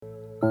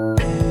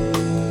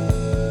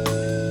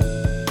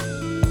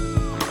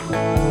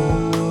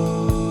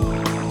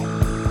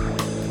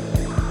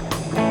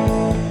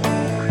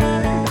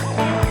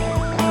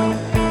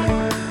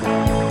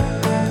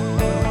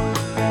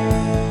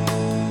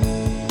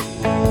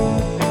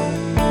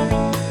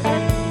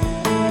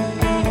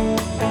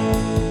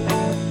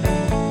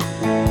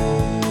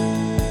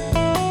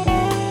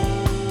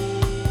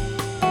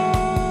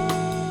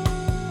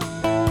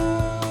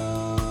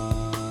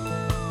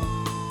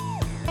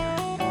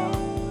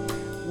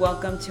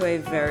Welcome to a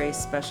very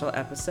special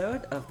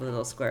episode of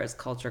Little Squares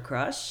Culture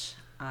Crush.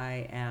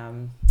 I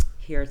am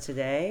here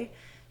today,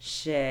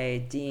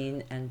 Shay,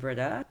 Dean, and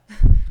Britta.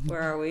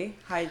 Where are we?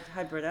 Hi,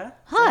 Britta.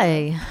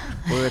 Hi.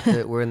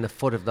 We're in the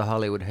foot of the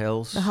Hollywood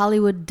Hills. The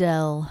Hollywood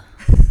Dell,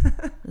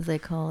 as they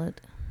call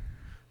it.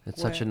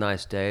 It's such a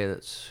nice day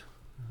that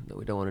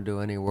we don't want to do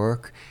any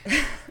work.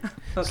 Okay.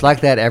 It's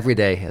like that every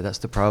day. That's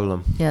the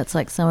problem. Yeah, it's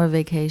like summer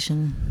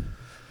vacation.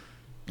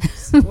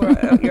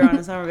 You're on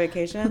a summer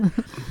vacation?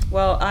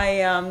 Well,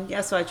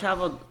 so I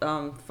traveled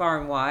far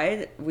and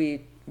wide.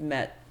 We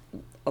met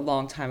a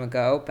long time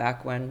ago,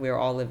 back when we were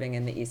all living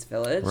in the East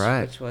Village,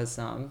 right, which was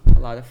a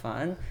lot of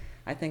fun.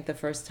 I think the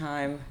first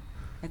time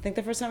we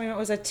met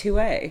was at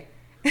 2A.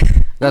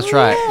 That's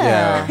right.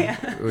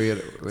 Yeah. We had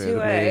a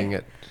 2A. meeting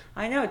at.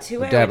 I know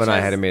 2A. Deb and I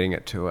had a meeting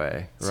at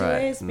 2A. 2A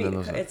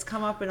right. It's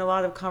come up in a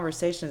lot of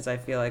conversations. I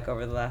feel like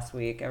over the last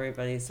week,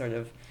 everybody's sort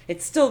of.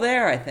 It's still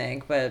there, I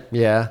think, but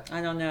yeah.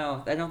 I don't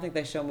know. I don't think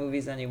they show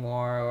movies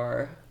anymore,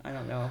 or I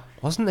don't know.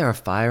 Wasn't there a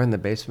fire in the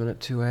basement at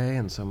 2A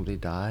and somebody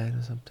died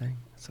or something?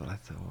 That's what I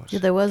thought. Yeah,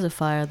 there was a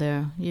fire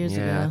there years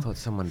ago. Yeah, I thought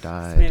someone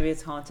died. So maybe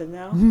it's haunted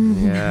now.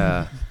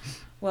 Yeah.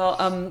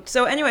 Well,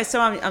 so anyway,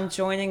 I'm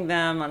joining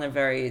them on a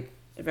very,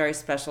 very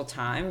special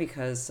time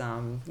because,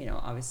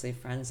 obviously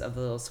friends of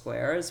the Little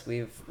Squares.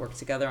 We've worked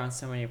together on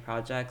so many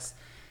projects.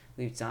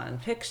 We've done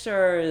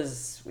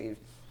pictures.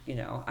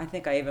 I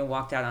think I even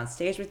walked out on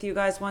stage with you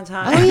guys one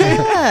time. Oh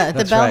yeah, at the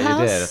That's Bell right, House.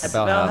 you did at the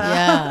Bell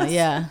House.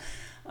 Yeah.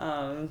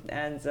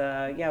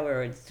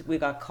 We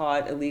got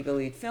caught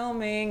illegally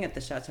filming at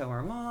the Chateau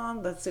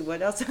Marmont. Let's see,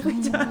 what else have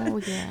we done?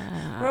 Oh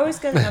yeah. We're always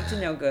getting up to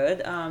no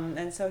good.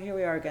 And so here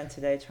we are again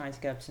today, trying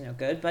to get up to no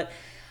good. But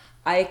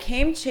I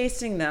came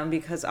chasing them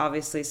because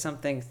obviously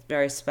something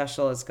very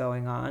special is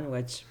going on,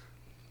 which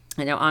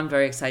I know I'm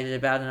very excited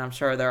about, and I'm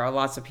sure there are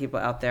lots of people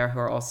out there who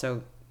are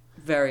also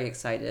very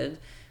excited,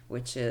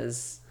 which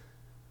is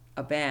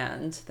a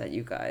band that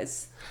you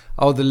guys...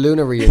 Oh, the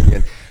Luna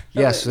reunion.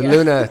 Yes, the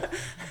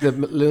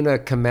Luna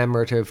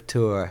commemorative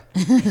tour.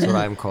 That's what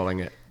I'm calling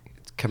it.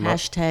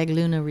 Hashtag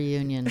Luna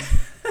reunion.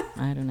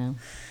 I don't know.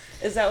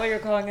 Is that what you're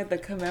calling it, the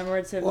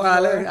commemorative tour? Well,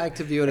 I like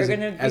to view it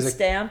as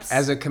stamps?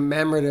 As a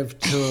commemorative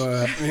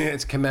tour.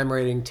 It's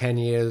commemorating 10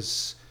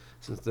 years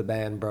since the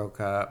band broke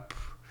up,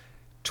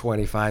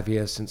 25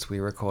 years since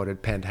we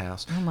recorded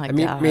Penthouse. Oh my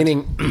God.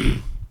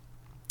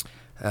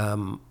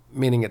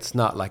 Meaning it's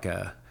not like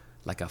a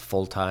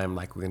full time,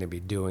 like we're going to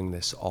be doing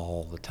this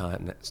all the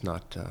time. It's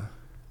not.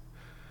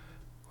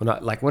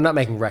 We're not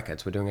making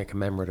records. We're doing a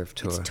commemorative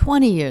tour. It's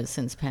 20 years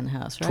since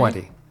Penthouse, right?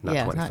 20, not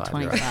yeah, 25. Not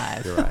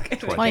 25. You're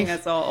right. Okay, making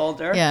us all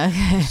older. Yeah.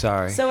 Okay.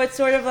 Sorry. So it's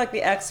sort of like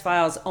the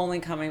X-Files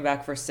only coming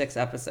back for 6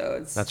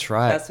 episodes. That's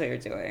right. That's what you're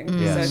doing.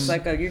 Yes. So it's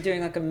like you're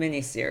doing like a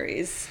mini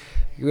series.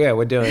 Yeah,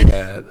 we're doing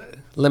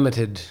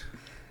limited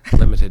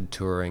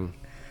touring.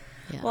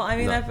 Yeah. Well, I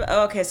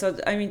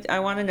mean, I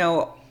want to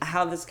know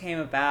how this came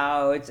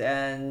about,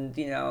 and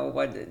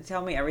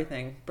tell me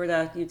everything.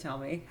 Britta, you tell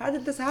me. How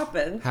did this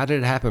happen? How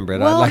did it happen,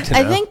 Britta? Well, I'd like to know.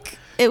 I think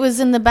it was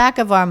in the back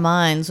of our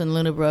minds when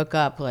Luna broke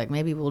up. Like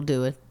maybe we'll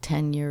do a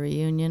 10-year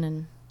reunion,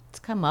 and it's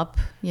come up,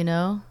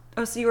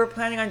 Oh, so you were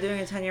planning on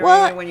doing a 10-year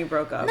reunion when you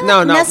broke up?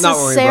 Not not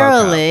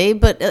necessarily,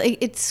 but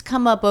it's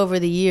come up over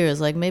the years.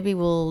 Like maybe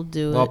we'll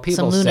do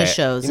some Luna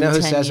shows in 10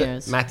 years. Says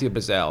it? Matthew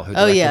Bazell, who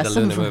directed the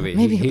Luna movie.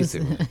 Maybe he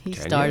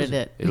started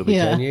it. It'll be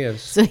 10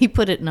 years. So he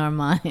put it in our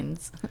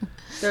minds.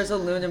 There's a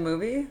Luna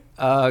movie?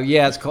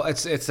 Yeah, it's called.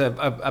 It's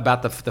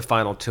about the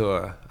final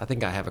tour. I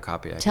think I have a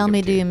copy. Tell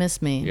me, do you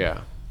miss me?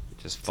 Yeah, it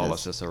just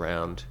follows us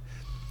around.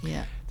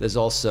 Yeah. There's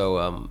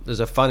also there's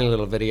a funny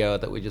little video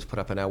that we just put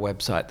up on our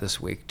website this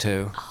week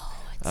too,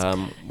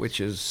 which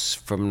is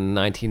from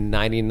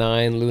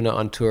 1999, Luna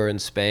on tour in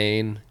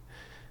Spain.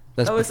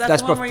 Is that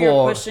that's the one before. Where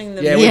you're pushing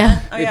the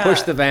yeah, van? we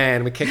pushed the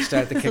van. We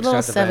kickstart the van. It's a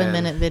little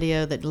 7-minute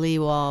video that Lee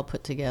Wall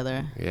put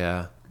together.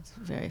 Yeah. It's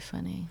very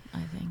funny, I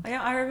think.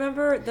 Yeah, I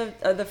remember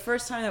the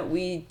first time that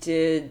we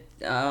did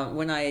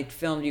when I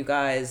filmed you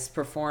guys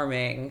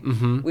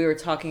performing. We were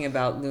talking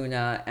about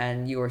Luna,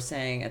 and you were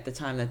saying at the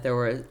time that there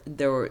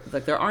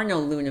are no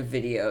Luna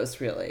videos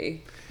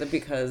really,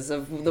 because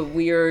of the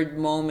weird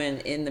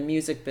moment in the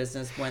music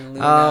business when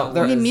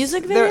Luna.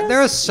 Music videos?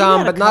 There are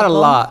some, but not a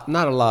lot.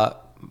 Not a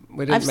lot.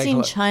 I've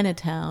seen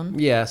Chinatown.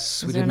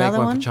 Yes, we did make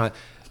one for China.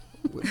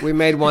 We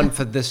made one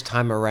for this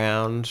time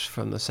around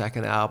from the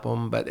second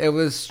album, but it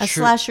was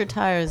Slash Your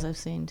Tires I've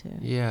seen too.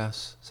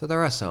 Yes, so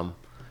there are some,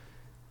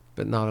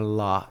 but not a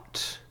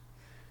lot.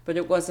 But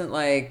it wasn't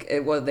like they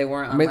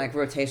weren't on like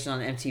rotation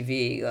on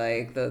MTV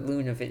like the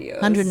Luna videos.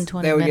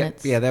 120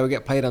 minutes. They would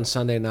get played on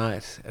Sunday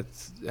night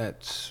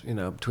at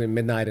between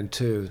midnight and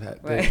 2.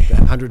 That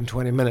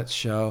 120 minutes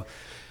show.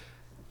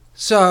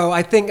 So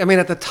I think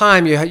at the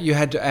time you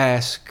had to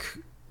ask,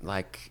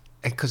 like,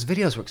 because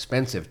videos were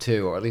expensive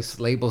too, or at least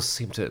labels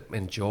seemed to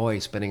enjoy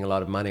spending a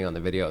lot of money on the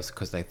videos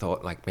because they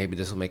thought like maybe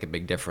this will make a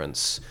big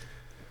difference.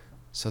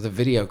 So the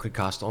video could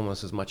cost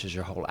almost as much as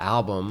your whole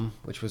album,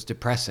 which was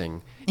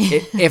depressing.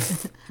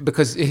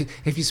 Because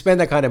if you spend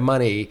that kind of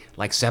money,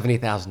 like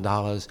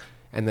 $70,000,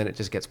 and then it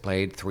just gets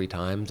played 3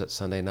 times at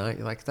Sunday night,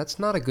 you're like, that's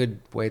not a good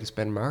way to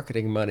spend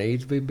marketing money.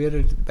 It'd be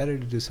better to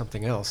do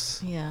something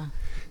else. Yeah.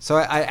 So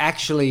I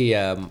actually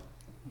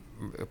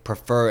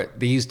prefer it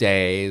these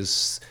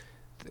days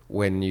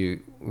when we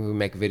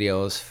make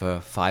videos for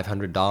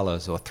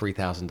 $500 or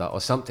 $3,000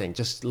 or something,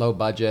 just low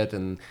budget,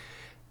 and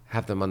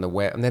have them on the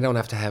web, and they don't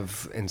have to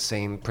have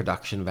insane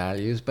production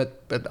values,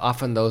 but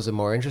often those are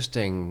more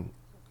interesting.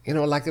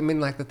 Like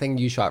the thing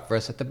you shot for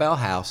us at the Bell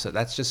House.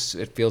 That's just,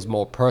 it feels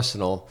more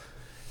personal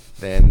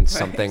than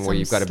something where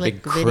you've got a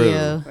big crew.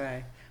 Video.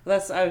 Right.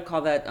 Well, I would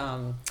call that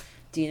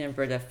Dean and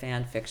Britta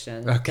fan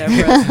fiction. Okay.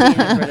 Debra's Dean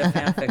and Britta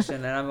fan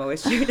fiction that I'm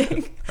always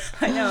shooting.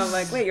 I know. I'm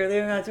like, wait, you're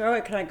leaving on tour?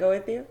 Wait, can I go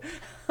with you?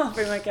 I'll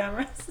bring my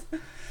cameras.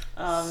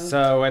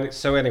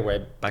 So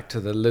anyway, back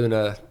to the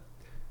Luna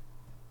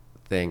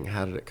thing.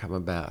 How did it come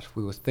about?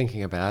 We were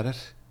thinking about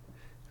it,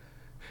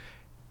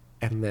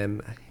 and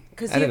then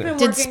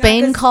did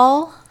Spain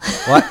call?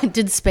 What?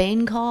 Did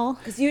Spain call?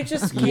 Because you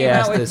just came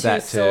out with 2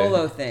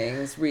 solo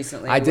things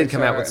recently. I did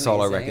come out with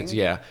solo records.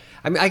 Yeah,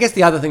 I guess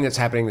the other thing that's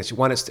happening this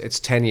one, it's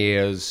 10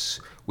 years.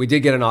 We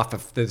did get an offer.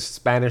 The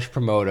Spanish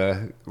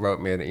promoter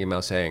wrote me an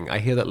email saying, "I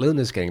hear that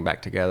Luna's getting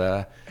back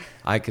together.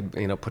 I could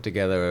put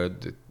together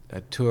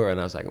a tour." And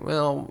I was like,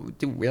 well,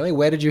 really?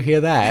 Where did you hear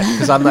that?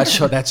 Because I'm not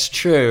sure that's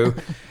true.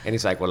 And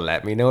he's like, well,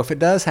 let me know if it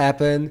does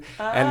happen.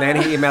 And then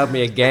he emailed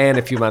me again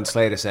a few months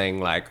later saying,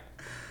 like,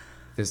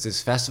 there's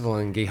this festival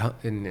in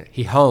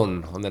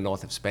Gijón on the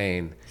north of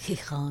Spain.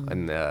 Gijón.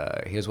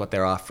 And here's what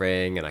they're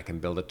offering, and I can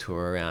build a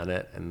tour around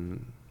it.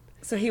 And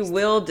so he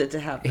willed it to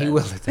happen. He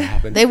willed it to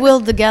happen. They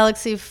willed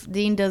the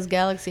Dean does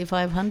Galaxy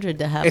 500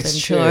 to happen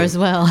tour as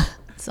well.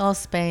 It's all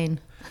Spain.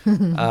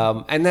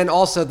 And then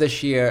also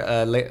this year,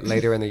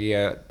 later in the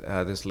year,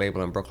 this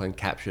label in Brooklyn,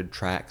 Captured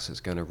Tracks,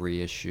 is going to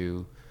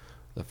reissue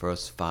the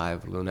first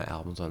 5 Luna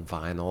albums on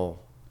vinyl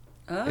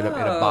in a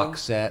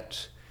box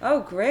set.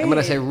 Oh, great. I'm going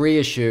to say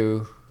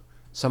reissue.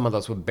 Some of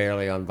those were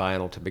barely on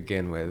vinyl to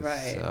begin with.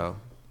 Right. So,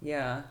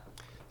 yeah.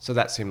 So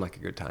that seemed like a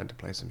good time to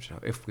play some show,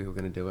 if we were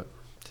going to do it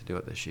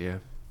this year.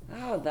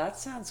 Oh, that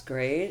sounds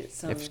great.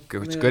 It's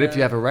good if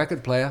you have a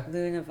record player.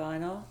 Luna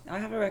vinyl. I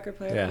have a record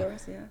player, of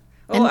course, yeah.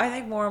 And I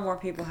think more and more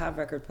people have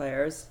record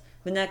players.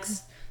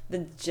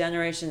 The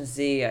Generation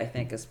Z, I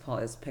think, is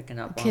picking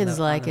up on the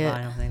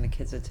vinyl thing. The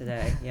kids of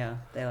today, yeah,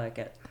 they like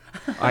it.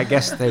 I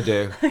guess they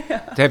do.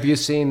 Yeah. Have you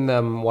seen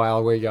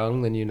While We're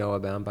Young, the new Noah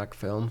Baumbach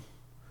film?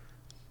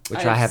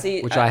 I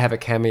have a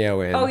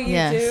cameo in. Oh, you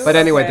do? But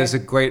anyway, there's a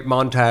great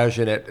montage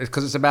in it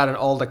because it's about an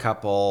older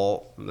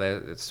couple.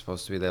 It's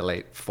supposed to be their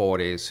late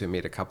 40s who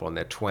meet a couple in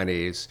their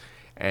 20s,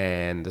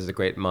 and there's a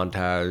great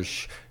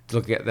montage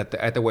looking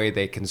at the way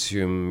they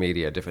consume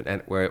media, different,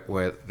 and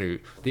where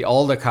the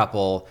older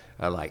couple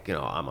are like,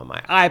 I'm on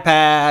my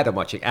iPad, I'm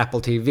watching Apple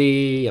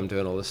TV, I'm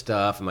doing all this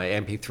stuff, and my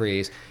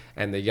MP3s.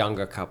 And the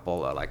younger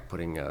couple are like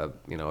putting a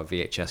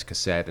VHS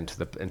cassette into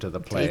the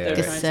player.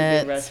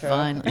 Cassettes,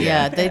 fine.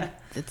 Yeah,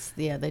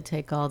 they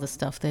take all the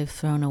stuff they've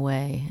thrown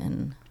away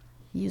and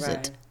use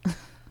it.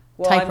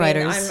 Well,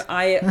 Typewriters.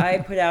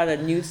 I put out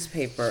a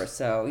newspaper,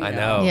 so I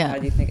know. Yeah. How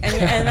do you think?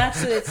 And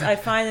I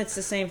find it's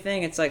the same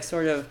thing. It's like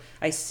sort of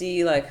I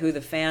see like who the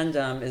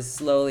fandom is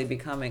slowly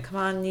becoming. Come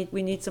on,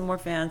 we need some more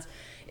fans.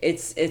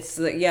 It's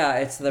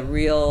the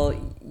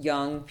real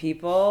young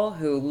people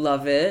who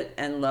love it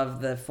and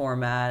love the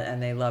format and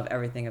they love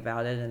everything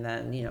about it, and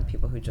then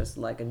people who just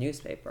like a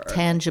newspaper,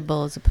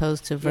 tangible as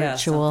opposed to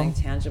virtual. Yeah,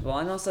 something tangible,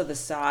 and also the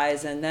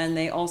size, and then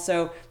they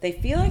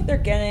feel like they're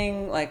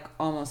getting like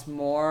almost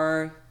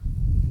more,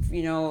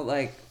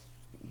 like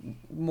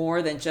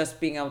more than just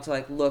being able to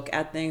like look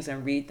at things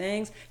and read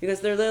things, because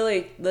they're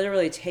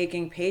literally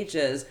taking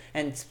pages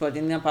and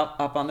putting them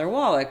up on their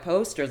wall like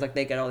posters. Like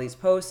they get all these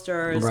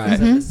posters because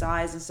of the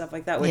size and stuff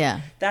like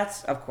that.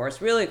 That's of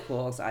course really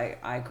cool, because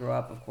I grew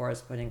up of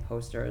course putting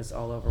posters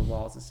all over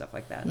walls and stuff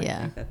like that. And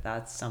I think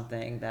that's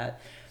something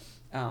that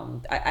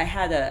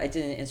I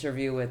did an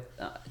interview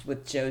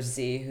with Joe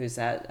Z, who's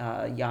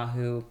at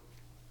Yahoo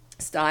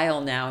Style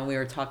now, and we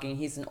were talking.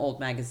 He's an old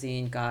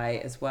magazine guy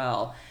as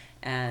well.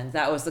 And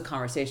that was the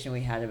conversation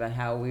we had about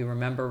how we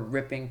remember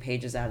ripping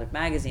pages out of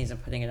magazines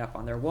and putting it up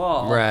on their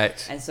wall.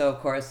 Right. And so, of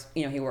course,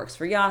 he works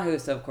for Yahoo,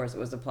 so of course it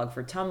was a plug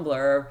for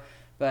Tumblr.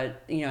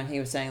 But, he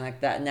was saying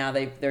like that now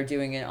they're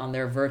doing it on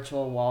their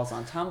virtual walls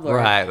on Tumblr.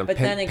 Right, but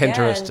then again,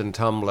 Pinterest and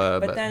Tumblr.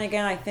 But then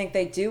again, I think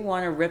they do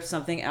want to rip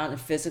something out and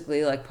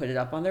physically like put it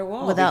up on their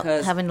wall. Without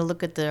having to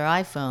look at their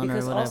iPhone or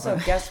whatever. Because also,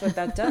 guess what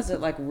that does?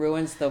 It like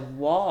ruins the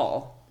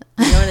wall.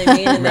 You know what I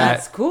mean? And Right.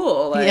 that's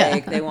cool. Like Yeah.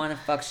 they want to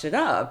fuck shit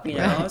up, you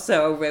know. Right.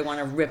 So they want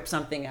to rip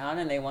something out,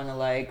 and they want to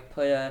like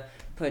put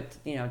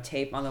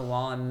tape on the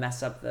wall and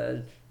mess up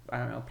the, I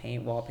don't know,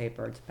 paint,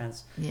 wallpaper. It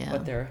depends Yeah.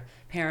 what their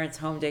parents'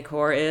 home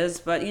decor is.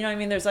 But you know what I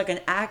mean? There's like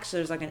an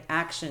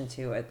action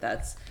to it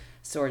that's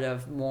sort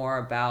of more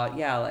about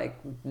like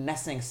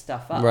messing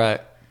stuff up.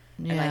 Right.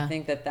 And I Yeah.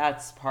 think that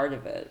that's part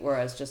of it.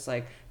 Whereas just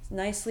like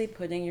nicely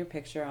putting your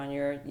picture on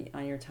your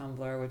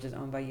Tumblr, which is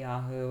owned by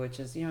Yahoo, which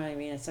is, you know what I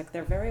mean? It's like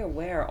they're very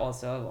aware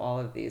also of all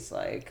of these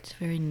like, It's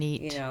very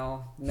neat. you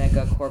know,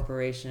 mega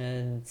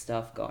corporation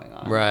stuff going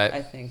on. Right.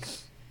 I think.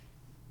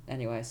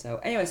 Anyway, so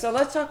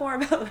let's talk more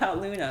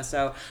about Luna.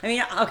 So I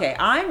mean, okay,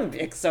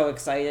 I'm so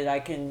excited.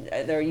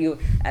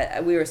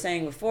 We were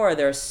saying before,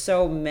 there's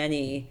so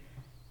many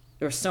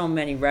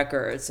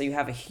records, so you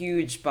have a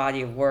huge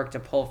body of work to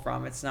pull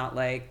from. It's not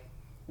like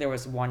there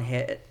was one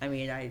hit. I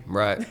mean,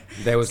 Right.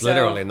 There was So-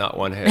 literally not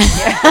one hit.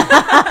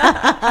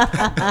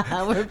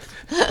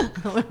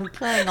 We're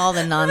playing all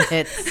the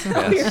non-hits.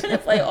 we're gonna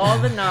play all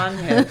the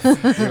non-hits, We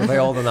play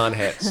all the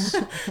non-hits.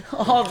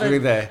 all Really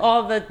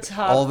the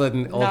top, all the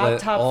not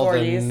top all the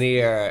 40s.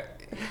 near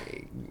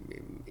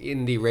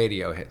indie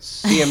radio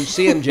hits,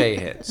 CMJ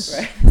hits,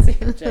 Right,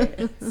 CMJ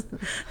hits.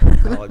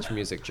 College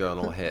Music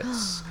Journal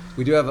hits.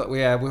 We do have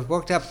we've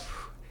worked up.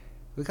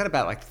 We've got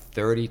about like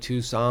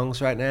 32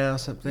 songs right now,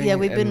 something. Yeah,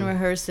 we've been and-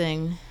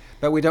 rehearsing.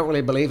 But we don't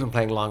really believe in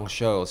playing long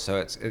shows, so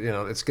it's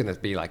it's going to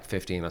be like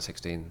 15 or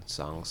 16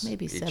 songs.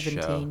 Maybe each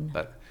 17. Show.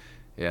 But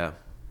yeah,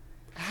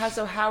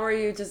 How are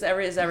you? Does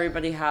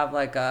everybody have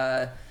like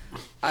a,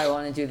 I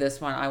want to do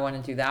this one, I want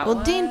to do that one?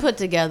 Well, Dean put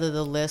together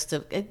the list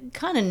of,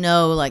 kind of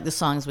know like the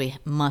songs we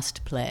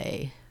must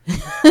play.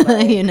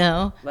 You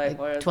know, Like,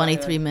 what is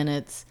 23 that?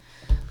 minutes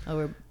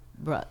over,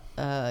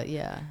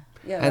 yeah.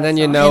 Yeah, and that then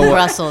you song. know In what,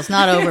 Brussels,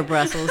 not over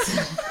Brussels.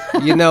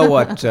 you know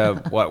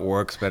what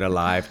works better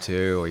live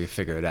too, or you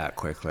figure it out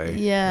quickly.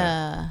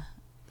 Yeah.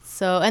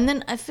 So, and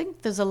then I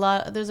think there's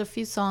a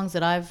few songs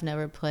that I've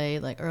never played,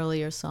 like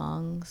earlier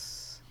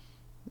songs.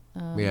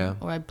 Yeah.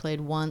 Or I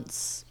played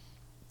once.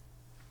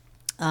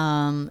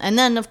 And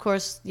then, of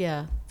course,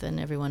 then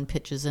everyone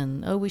pitches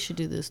in, oh, we should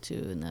do this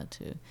too and that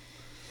too.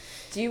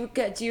 Do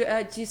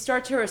you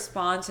start to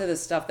respond to the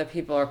stuff that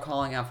people are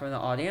calling out from the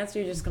audience, or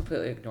you just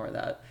completely ignore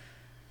that?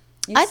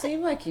 You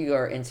seem like you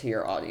are into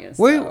your audience.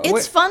 though.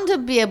 It's fun to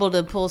be able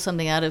to pull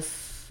something out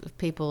if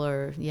people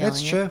are yelling.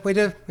 That's it. true. We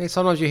do.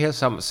 Sometimes you hear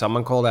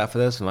someone called out for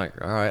this, and like,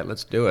 all right,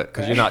 let's do it,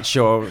 because you're not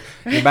sure.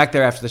 You're back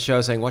there after the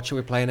show saying, what should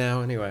we play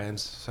now anyway? And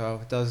so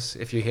it does.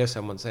 If you hear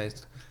someone say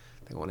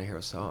they want to hear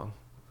a song,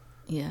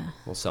 Yeah.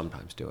 we'll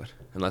sometimes do it,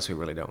 unless we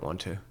really don't want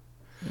to.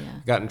 Yeah.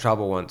 Got in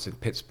trouble once in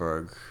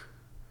Pittsburgh.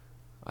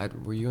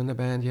 Were you in the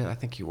band yet? I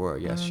think you were.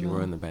 Yes, you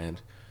were in the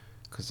band.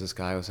 Because this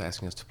guy was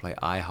asking us to play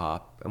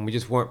IHOP, and we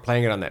just weren't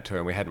playing it on that tour,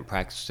 and we hadn't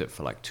practiced it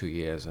for like 2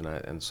 years,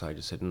 and so I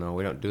just said, no,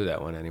 we don't do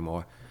that one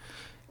anymore.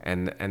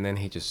 And then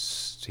he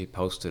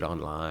posted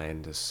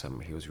online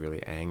he was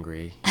really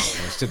angry. He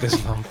posted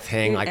this long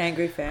thing like,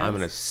 angry fans. I'm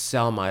gonna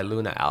sell my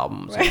Luna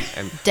albums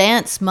and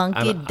Dance,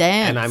 monkey,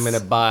 dance. and I'm gonna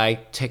buy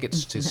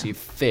tickets to see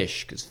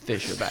Fish, because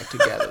Fish are back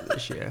together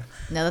this year.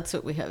 No, that's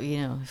what we have. You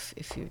know,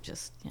 if you're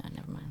just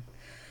never mind.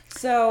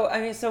 So I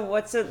mean, so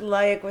what's it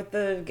like with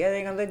the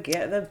getting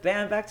the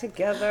band back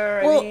together?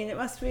 Well, I mean, it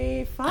must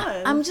be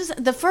fun. I'm just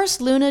the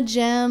first Luna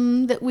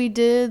Gem that we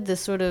did, the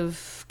sort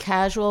of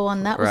casual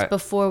one. That was Right.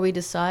 before we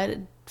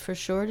decided for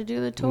sure to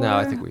do the tour. No,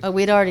 I think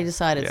we'd already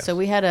decided. Yes. So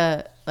we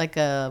had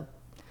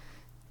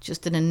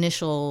just an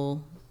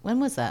initial.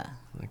 When was that?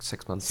 Like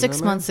 6 months. 6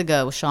 ago, months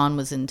ago. Sean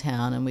was in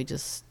town, and we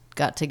just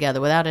got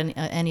together without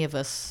any of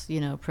us,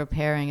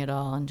 preparing it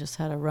all, and just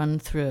had a run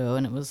through,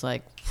 and it was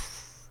like.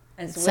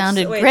 And so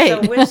sounded So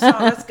great. which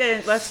song?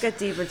 Let's get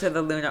deeper to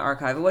the Luna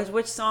archive.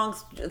 Which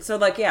songs? So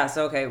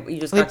okay, you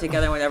just got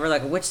together and whatever.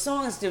 Like, which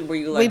songs were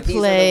you like? We These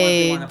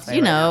played, are the ones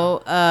we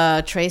want to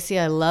play Tracy,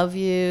 I Love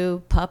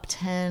You, Pup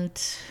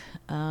Tent.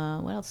 What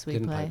else did we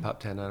Didn't play play? Pop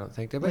 10, I don't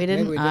think. Did we? We Maybe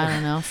didn't. we did. I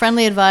don't know.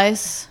 Friendly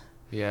Advice.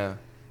 Yeah.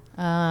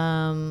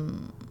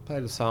 Play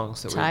the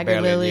songs that Tiger we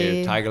barely Lily.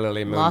 knew. Tiger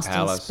Lily, Moon Lost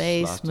Palace. in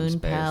Space, Lost in Moon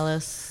Space.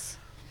 Palace.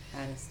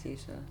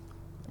 Anesthesia.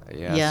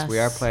 Yes, we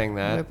are playing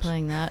that. We're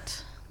playing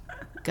that.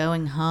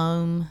 Going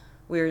Home.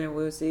 Weird and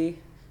Woozy.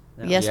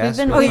 No. Yes, Yes, we've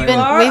been we're we've playing been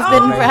that.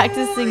 we've been Oh,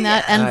 practicing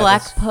that, and yeah.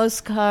 Black That's-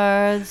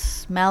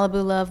 Postcards,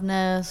 Malibu Love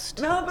Nest.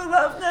 Malibu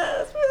Love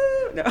Nest.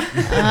 Woo!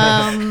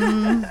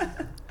 No.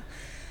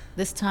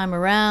 This Time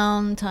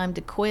Around, Time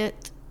to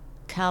Quit,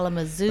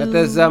 Kalamazoo. But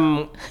there's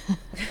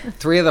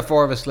 3 of the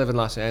 4 of us live in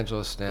Los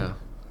Angeles now,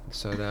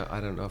 so now, I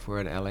don't know if we're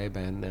an LA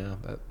band now,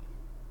 but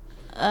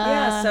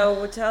Yeah,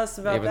 so tell us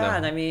about Even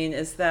that. though- I mean,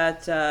 is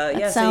that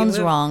sounds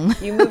wrong.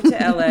 You moved to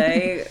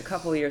LA a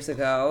couple years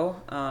ago.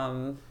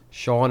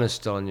 Sean is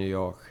still in New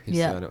York. He's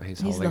Yeah, he's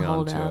he's the holding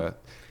on to holdout.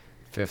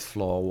 a 5th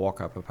floor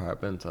walk-up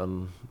apartment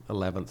on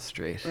 11th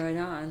Street. Right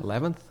on.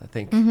 11th, I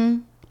think.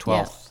 12th. No,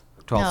 12th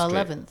Street.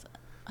 11th.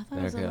 I thought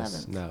it was There it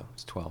is. 11th. No,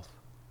 it's 12th.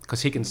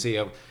 Because he can see,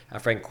 our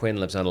friend Quinn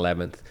lives on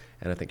 11th,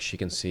 and I think she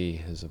can see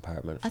his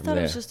apartment I from thought there.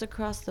 it was just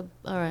across the.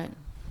 All right.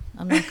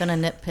 I'm not going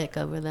to nitpick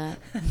over that.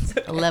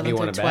 Okay. 11th You or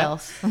wanna bet?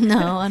 12th.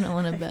 No, I don't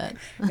want to bet.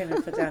 I'm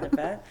gonna put down a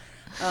bet.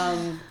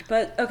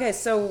 But okay,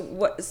 so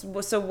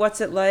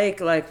what's it like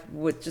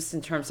with just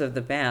in terms of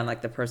the band,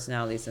 like the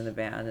personalities in the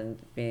band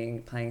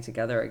and playing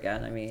together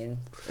again? I mean,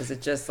 is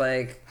it just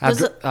like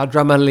Our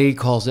drummer Lee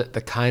calls it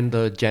the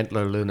kinder,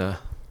 gentler Luna.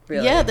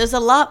 really? Yeah, there's a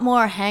lot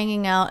more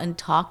hanging out and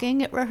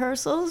talking at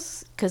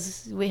rehearsals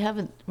because we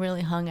haven't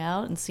really hung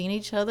out and seen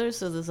each other.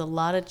 So there's a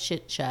lot of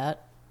chit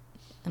chat,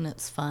 and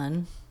it's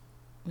fun.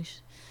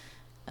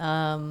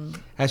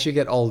 As you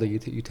get older, you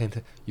tend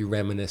to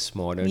reminisce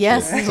more, don't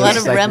Yes, you? there's a So lot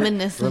it's of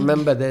reminiscing.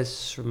 Remember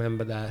this,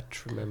 remember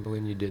that, remember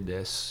when you did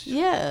this.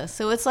 Yeah,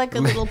 so it's like a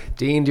little.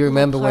 Dean, do you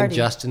remember when party.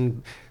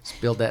 Justin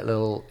built that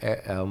little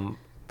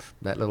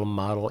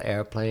model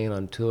airplane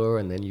on tour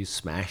and then you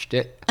smashed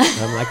it?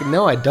 And I'm like,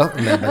 no, I don't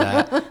remember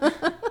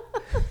that.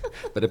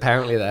 But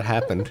apparently that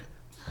happened.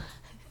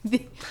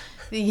 The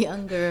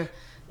younger,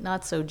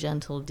 not so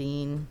gentle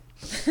Dean.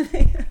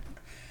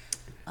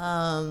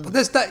 But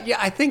there's that, yeah,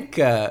 I think,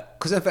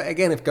 because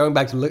if going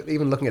back to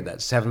even looking at that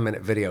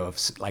 7-minute video of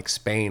like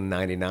Spain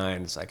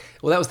 '99, it's like,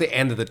 well, that was the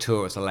end of the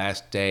tour, it's the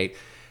last date,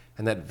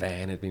 and that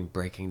van had been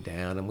breaking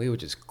down, and we were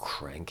just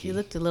cranky. You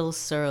looked a little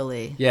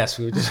surly. Yes,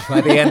 we were just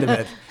by the end of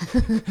it.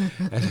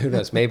 And who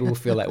knows, maybe we'll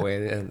feel that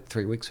way in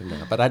 3 weeks from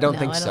now, but I don't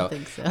think I so.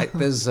 don't think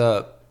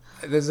so.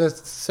 There's a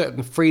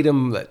certain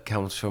freedom that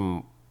comes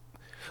from,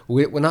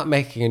 we're not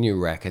making a new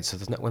record, so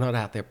we're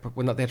not there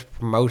to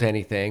promote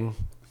anything.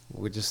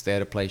 We're just there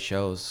to play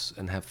shows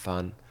and have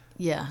fun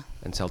Yeah,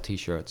 and sell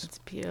T-shirts. it's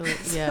purely,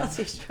 yeah.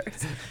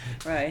 T-shirts.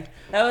 Right.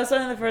 That was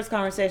one of the first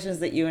conversations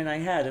that you and I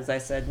had. As I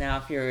said, now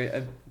if you're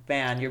a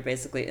band, you're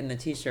basically in the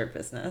T-shirt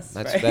business.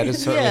 Right? That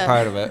is certainly Yeah.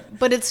 part of it.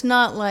 But it's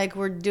not like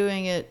we're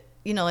doing it,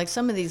 like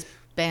some of these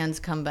bands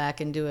come back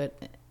and do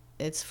it.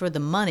 It's for the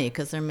money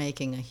because they're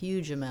making a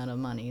huge amount of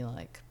money,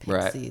 like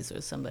Right. Pixies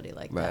or somebody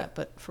like Right. that.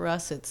 But for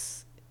us,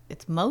 it's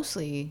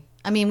mostly.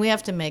 I mean, we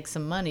have to make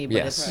some money, but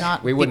Yes. it's Right.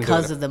 not We wouldn't do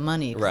because it. of the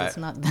money. 'Cause Right. It's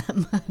not that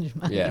much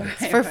money. Yeah.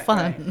 It's for Right, fun.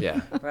 right.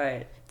 Yeah.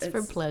 Right. It's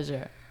for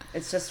pleasure.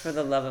 It's just for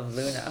the love of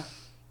Luna.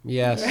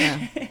 Yes.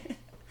 Yeah.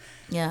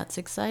 Yeah, it's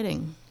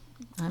exciting.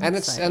 I'm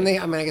excited.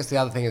 I guess the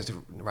other thing is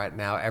right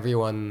now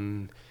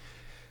everyone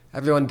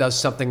does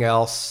something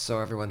else, so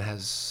everyone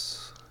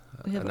has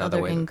We have another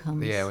other way.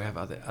 incomes. Yeah, we have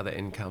other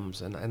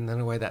incomes, and in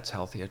a way that's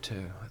healthier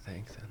too. I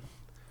think.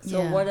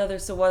 So Yeah. what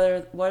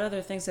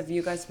other things have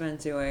you guys been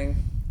doing?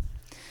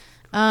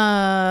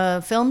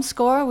 Film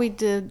score. We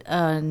did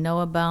a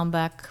Noah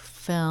Baumbach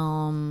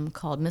film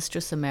called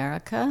Mistress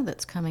America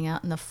that's coming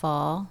out in the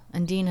fall,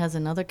 and Dean has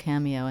another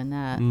cameo in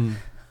that.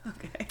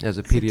 Okay. As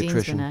a So Dean's been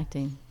pediatrician.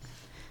 acting.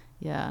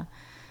 Yeah.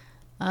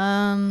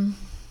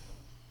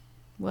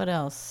 What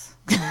else?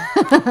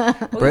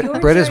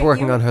 Britta's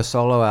working on her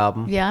solo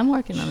album. Yeah, I'm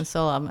working on a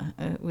solo album,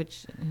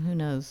 which who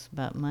knows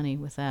about money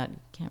with that?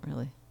 Can't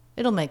really.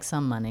 It'll make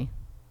some money.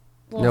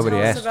 Well, Nobody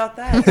tell asked. us about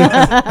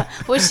that.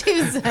 Well,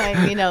 she was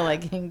saying,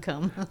 like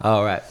income.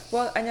 Oh, right.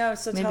 Well, I know.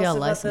 So Maybe tell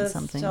I'll us about license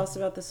something. Tell us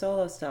about the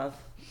solo stuff.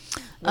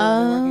 What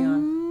have you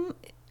been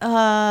working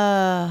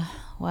on?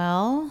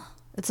 Well,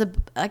 it's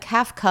like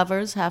half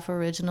covers, half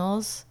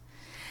originals.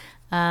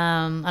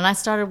 And I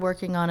started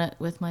working on it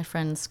with my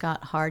friend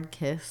Scott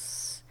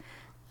Hardkiss.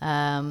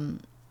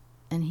 And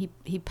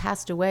he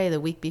passed away the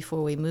week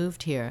before we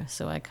moved here.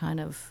 So it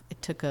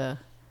took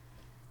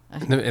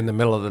In the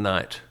middle of the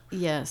night.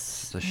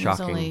 yes. It's a He was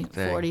shocking only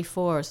thing.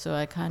 44, so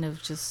I kind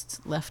of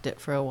just left it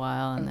for a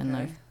while, and then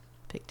Okay. I've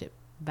picked it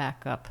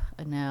back up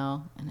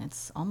now, and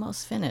it's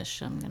almost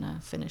finished. I'm going to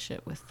finish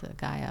it with the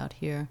guy out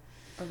here.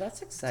 Oh, that's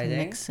To exciting.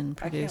 mix and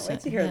I produce can't wait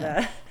it. to hear Yeah.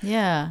 that.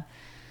 Yeah.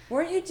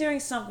 Weren't you doing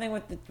something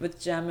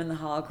with Gem and the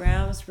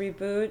Holograms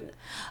reboot?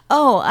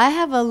 Oh, I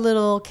have a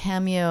little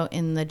cameo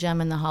in the Gem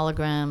and the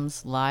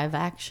Holograms live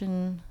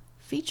action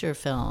feature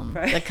film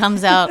Right. that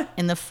comes out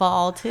in the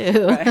fall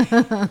too. Right.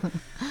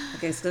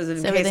 Okay, so in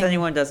case everything-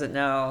 anyone doesn't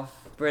know,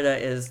 Britta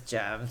is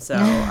Gem, so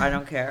I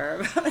don't care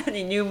about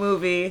any new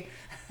movie.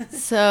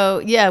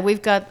 So yeah,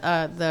 we've got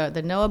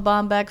the Noah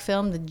Baumbach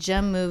film, the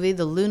Gem movie,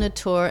 the Luna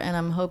tour, and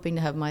I'm hoping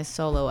to have my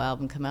solo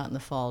album come out in the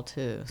fall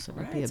too. So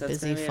it'll be a so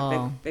it's busy gonna be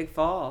fall. a big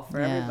fall for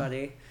Yeah.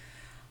 everybody.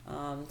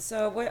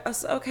 So what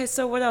else? Okay,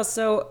 so what else?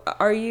 So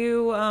are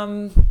you?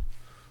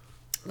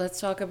 Let's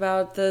talk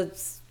about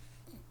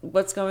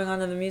what's going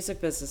on in the music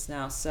business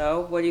now.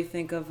 So what do you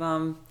think of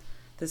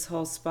this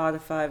whole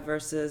Spotify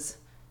versus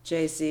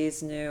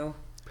Jay-Z's new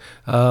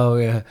Oh,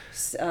 yeah.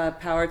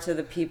 power to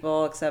the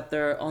people, except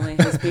they're only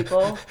his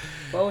people?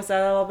 What was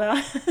that all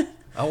about?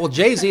 Oh, well,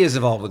 Jay-Z is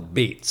involved with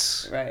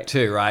Beats, Right.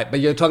 too, right? But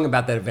you're talking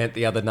about that event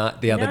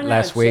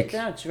last week.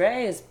 No,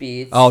 Dre is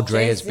Beats. Oh,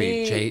 Dre is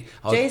Beats.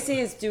 Jay-Z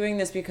is doing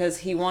this because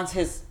he wants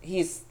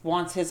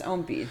his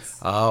own beats.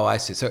 Oh, I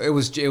see. So it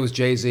was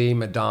Jay-Z,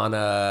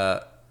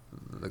 Madonna,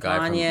 the guy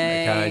from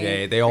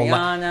Kanye. They all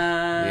Rihanna.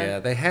 yeah,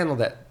 they handled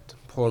that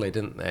poorly,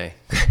 didn't they?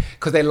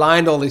 Because they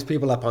lined all these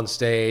people up on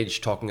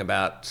stage talking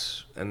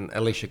about, and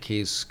Alicia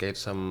Keys gave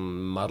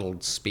some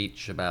muddled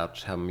speech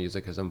about how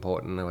music is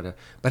important or whatever.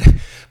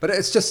 But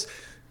it's just,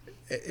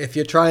 if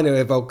you're trying to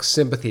evoke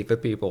sympathy for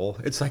people,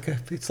 it's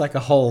like a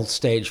whole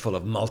stage full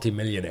of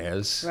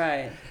multimillionaires,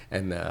 Right.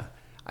 And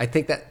I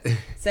think that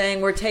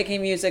saying we're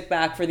taking music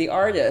back for the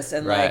artists,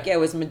 and Right. like, yeah, it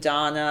was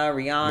Madonna,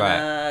 Rihanna,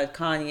 Right.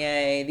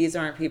 Kanye. These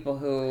aren't people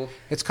who.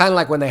 it's kind of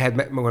like when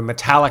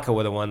Metallica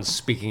were the ones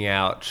speaking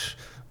out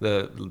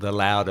the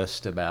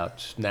loudest about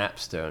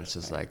Napster, and it's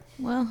just like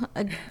Well,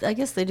 I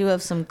guess they do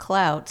have some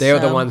clout. they're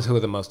the so- ones who were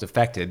the most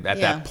affected at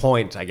Yeah. that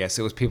point. I guess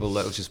it was people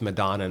that was just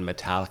Madonna and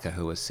Metallica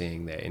who were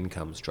seeing their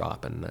incomes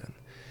drop, and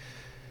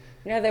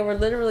Yeah, they were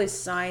literally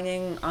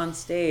signing on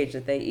stage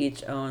that they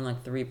each own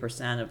like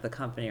 3% of the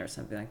company or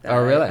something like that.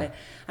 Oh, really?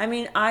 I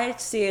mean, I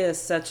see it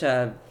as such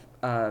a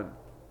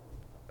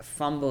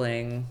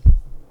fumbling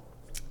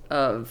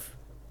of.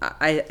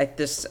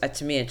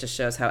 To me, it just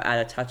shows how out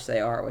of touch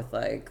they are with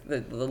like the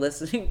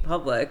listening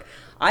public.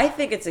 I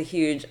think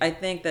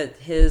that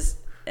his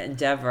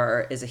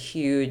endeavor is a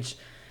huge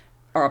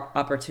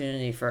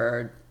opportunity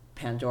for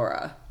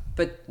Pandora,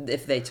 but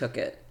if they took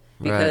it,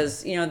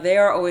 because they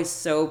are always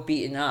so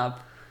beaten up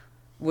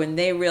when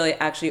they really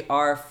actually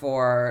are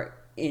for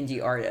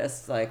indie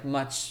artists, like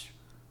much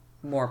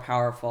more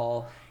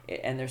powerful,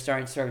 and they're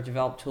starting to sort of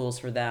develop tools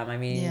for them. I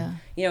mean,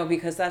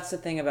 because that's the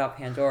thing about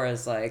Pandora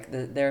is like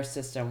their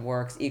system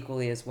works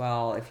equally as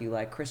well if you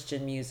like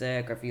Christian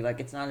music, or if you like,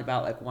 it's not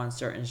about like one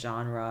certain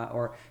genre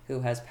or who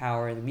has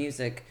power in the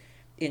music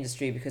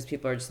industry, because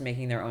people are just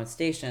making their own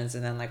stations,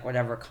 and then like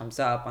whatever comes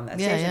up on that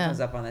station comes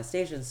up on that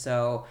station.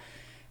 So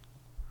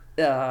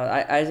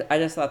I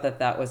just thought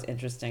that was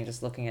interesting,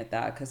 just looking at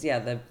that, because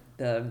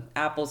the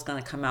Apple's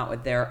going to come out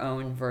with their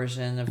own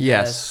version of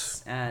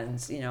this,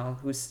 and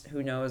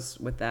who knows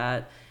with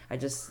that.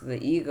 The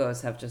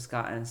egos have just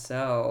gotten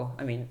so.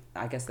 I mean,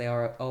 I guess they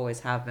always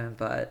have been,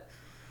 but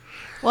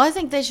Well, I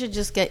think they should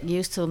just get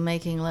used to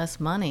making less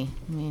money.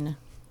 I mean,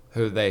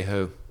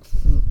 who?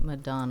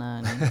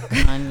 Madonna and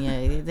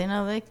Kanye, they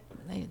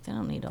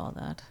don't need all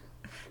that.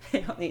 they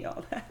don't need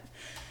all that.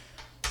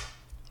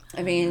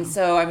 I mean,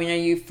 are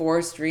you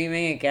for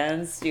streaming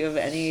against? Do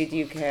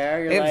you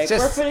care? You're It's like,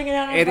 just, we're putting it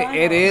out on it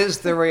vinyl. is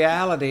the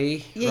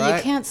reality, Yeah, right?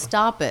 you can't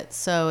stop it,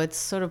 so it's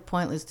sort of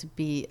pointless to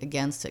be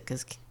against it,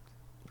 because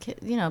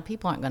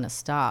people aren't going to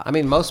stop. I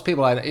mean, most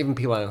people, even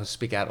people I know who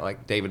speak out,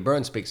 like David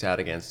Byrne speaks out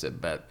against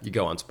it, but you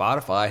go on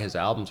Spotify, his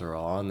albums are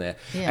all on there.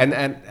 Yeah.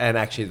 And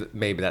actually,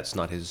 maybe that's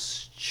not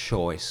his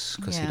choice,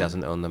 because he Yeah.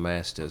 doesn't own the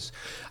masters.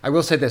 I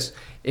will say this,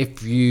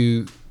 if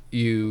you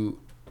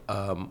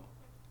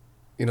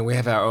we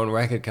have our own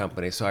record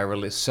company, so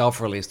I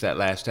self-released that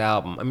last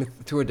album. I mean,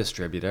 through a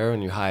distributor,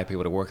 and you hire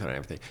people to work on it and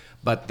everything.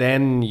 But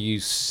then you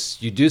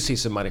do see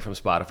some money from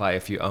Spotify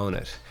if you own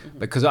it,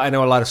 because I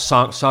know a lot of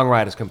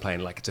songwriters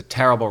complain like it's a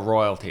terrible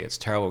royalty, it's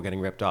terrible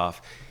getting ripped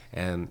off.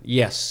 And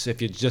yes,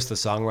 if you're just the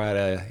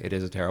songwriter, it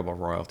is a terrible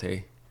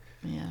royalty.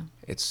 Yeah.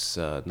 It's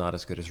not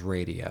as good as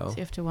radio. So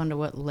you have to wonder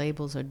what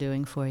labels are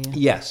doing for you.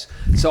 Yes.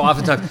 So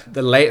oftentimes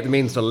it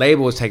means the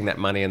label was taking that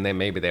money, and then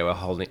maybe they were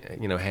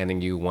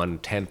handing you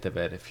 1/10 of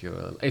it if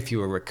you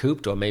were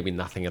recouped, or maybe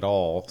nothing at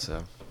all.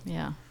 So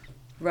Yeah.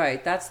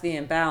 Right, that's the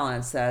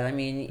imbalance. That, I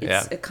mean,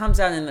 it comes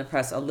out in the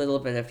press a little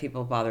bit if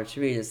people bother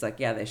to read. It's like,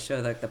 they show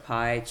like the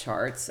pie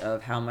charts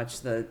of how much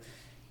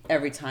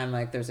every time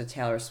like there's a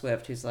Taylor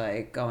Swift who's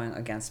like going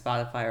against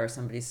Spotify, or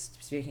somebody's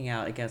speaking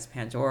out against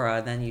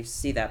Pandora, then you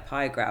see that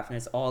pie graph, and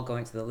it's all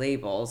going to the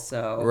labels.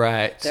 So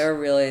they're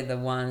really the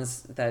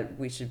ones that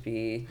we should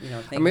be,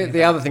 thinking. I mean,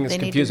 the about. other thing that's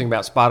confusing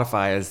about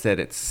Spotify is that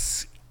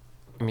it's,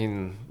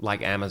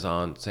 like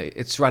Amazon, say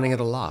it's running at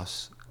a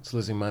loss. It's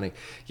losing money.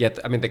 Yet,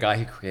 I mean, the guy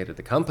who created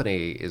the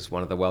company is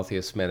one of the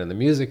wealthiest men in the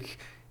music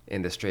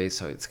industry.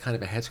 So it's kind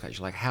of a head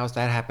scratcher. Like, how's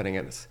that happening?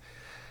 And it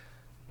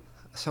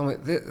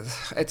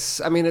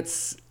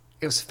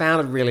was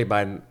founded really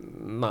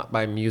not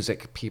by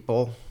music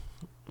people,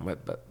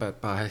 but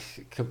by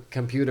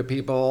computer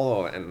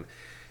people, and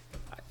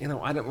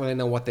I don't really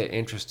know what their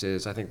interest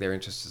is. I think their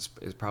interest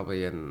is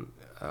probably in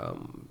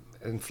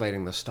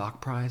inflating the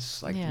stock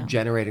price, like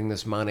generating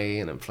this money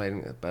and inflating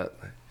it. But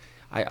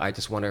I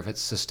just wonder if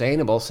it's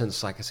sustainable,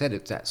 since, like I said,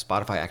 it's that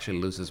Spotify actually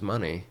loses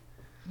money.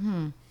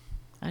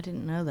 I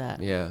didn't know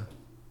that. Yeah.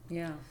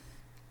 Yeah.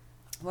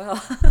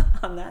 Well,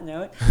 on that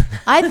note,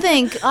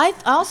 I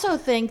also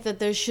think that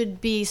there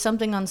should be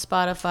something on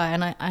Spotify,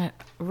 and I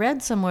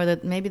read somewhere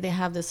that maybe they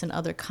have this in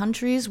other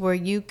countries, where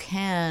you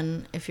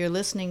can, if you're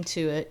listening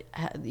to it,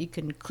 you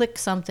can click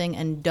something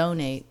and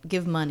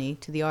give money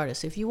to the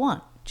artist if you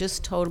want.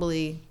 Just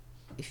totally,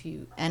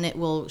 and it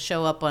will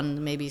show up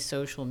on maybe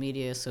social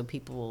media, so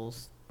people will,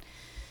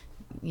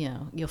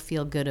 you'll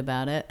feel good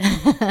about it.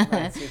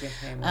 right, so you can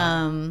pay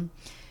more.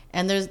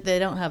 And they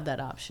don't have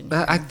that option.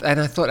 I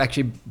thought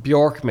actually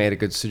Bjork made a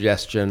good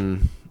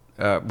suggestion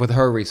with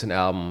her recent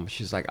album.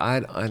 She's like,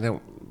 I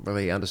don't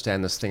really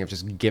understand this thing of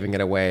just giving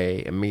it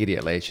away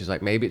immediately. She's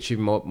like, maybe it should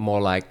be more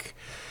like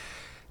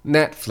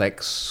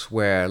Netflix,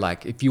 where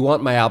like if you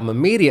want my album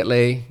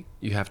immediately,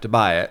 you have to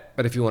buy it.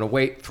 But if you want to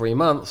wait 3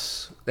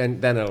 months,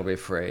 then it'll be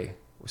free.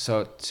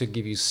 So to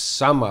give you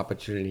some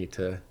opportunity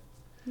to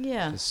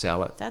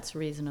sell it. That's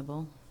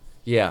reasonable.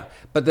 Yeah,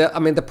 but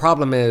the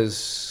problem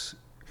is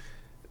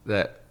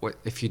that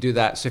if you do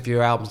that, so if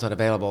your album's not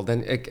available,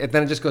 then it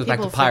just goes back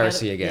to People forget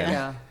piracy it.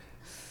 again.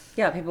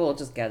 Yeah, people will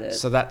just get it.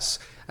 So that's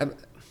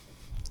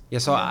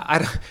So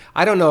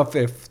I don't know if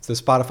the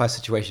Spotify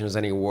situation is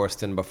any worse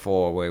than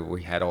before, where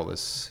we had all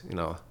this,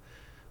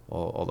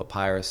 all the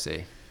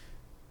piracy.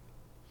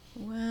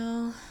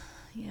 Well,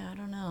 yeah, I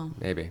don't know.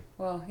 Maybe.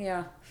 Well,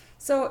 yeah.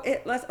 So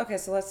let's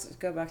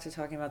go back to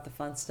talking about the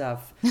fun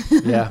stuff.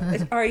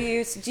 Yeah.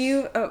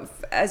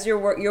 As your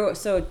work,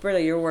 so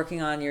Britta, you're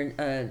working on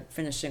your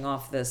finishing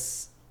off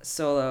this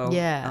solo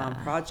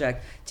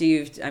project.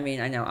 I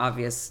know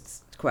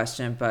obvious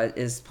question, but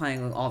is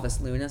playing all this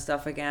Luna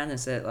stuff again,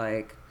 is it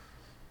like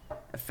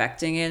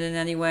affecting it in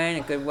any way,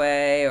 in a good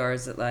way, or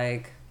is it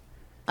like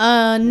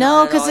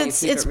no,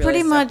 because it's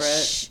pretty really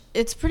much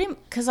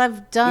because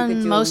I've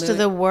done most of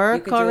the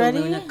work already.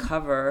 You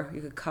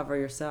could cover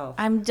yourself.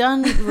 I'm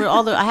done,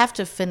 although I have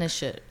to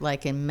finish it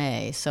like in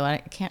May, so I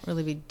can't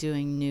really be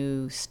doing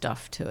new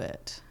stuff to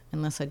it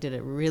unless I did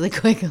it really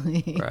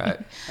quickly. Right.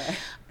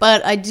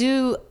 But I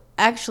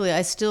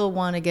still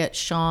want to get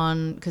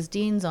Sean, because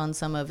Dean's on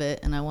some of it,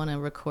 and I want to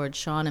record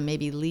Sean and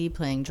maybe Lee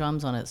playing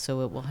drums on it,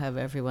 so it will have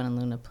everyone in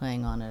Luna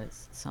playing on it.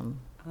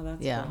 Cool.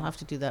 I'll have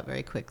to do that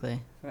very quickly.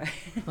 Right.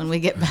 When we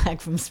get back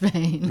from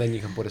Spain. Then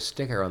you can put a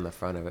sticker on the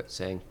front of it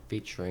saying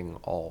featuring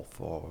all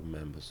 4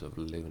 members of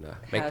Luna.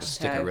 Make the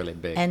sticker really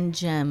big. And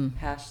Gem.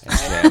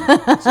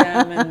 Hashtag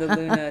Gem and the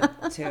Luna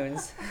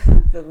tunes.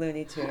 The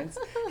Looney Tunes.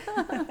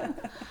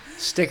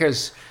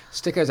 Stickers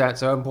aren't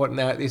so important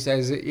now these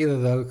days either,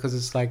 though, because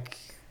it's like,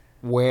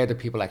 where do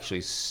people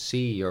actually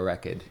see your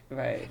record?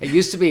 Right. It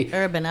used to be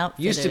Urban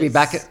Outfitters. Used to be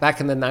back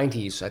in the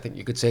 90s. I think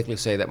you could safely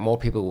say that more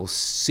people will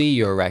see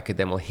your record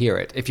than will hear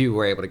it if you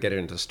were able to get it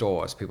into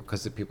stores.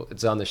 Because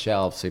it's on the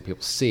shelves, so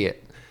people see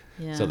it.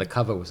 Yeah. So the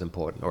cover was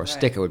important, or a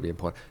sticker would be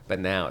important. But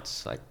now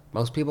it's like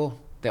most people,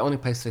 the only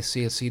place they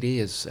see a CD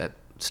is at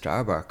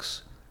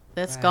Starbucks.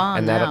 That's gone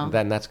and now.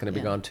 then that's going to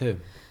be gone too.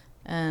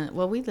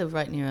 Well, we live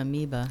right near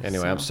Amoeba.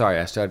 Anyway, I'm sorry.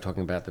 I started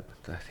talking about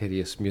the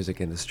hideous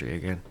music industry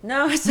again.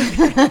 No, it's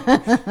okay.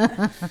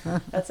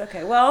 That's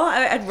okay. Well,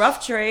 at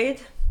Rough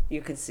Trade,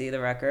 you could see the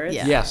records.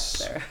 Yeah.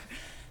 Yes. There.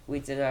 We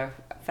did a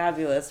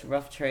fabulous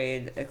Rough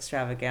Trade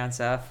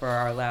extravaganza for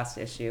our last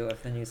issue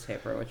of the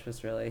newspaper, which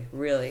was really,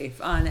 really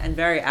fun and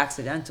very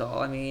accidental.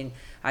 I mean,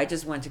 I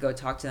just went to go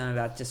talk to them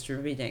about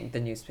distributing the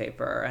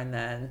newspaper. And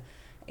then,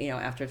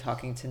 after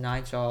talking to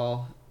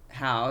Nigel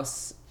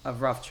House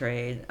of Rough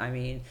Trade, I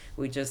mean,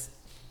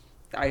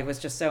 I was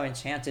just so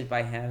enchanted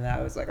by him that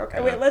I was like,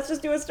 okay, wait, let's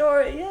just do a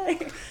story, yay!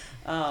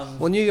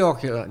 Well, New York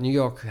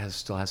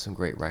still has some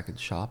great record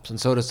shops, and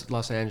so does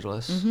Los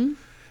Angeles. Mm-hmm.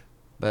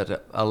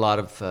 But a lot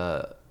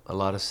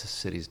of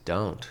cities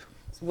don't.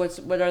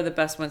 What are the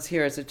best ones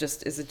here? Is it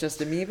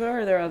just Amoeba, or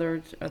are there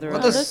other? Well,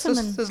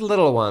 there's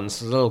little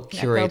ones, little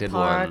curated Echo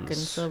Park ones. and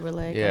Silver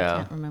Lake. Yeah. I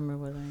can't remember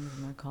what any of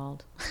them are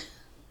called.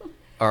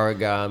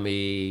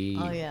 Origami.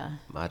 Oh yeah.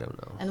 I don't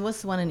know. And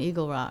what's the one in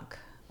Eagle Rock?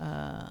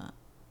 That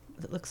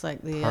looks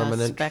like the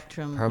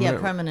Spectrum.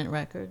 Permanent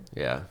Record.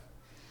 Yeah.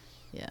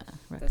 Yeah.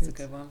 That's a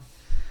good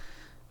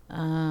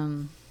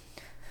one.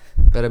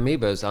 But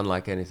Amoeba is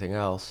unlike anything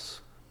else.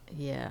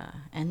 Yeah,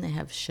 and they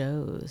have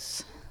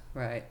shows.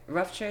 Right.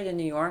 Rough Trade in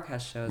New York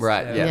has shows.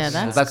 Right. Too. Yes.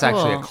 Yeah, that's cool.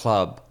 actually a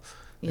club.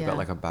 They've got Yeah.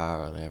 like a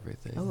bar and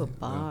everything. Oh, a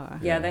bar.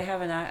 Yeah, they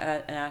have an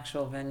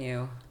actual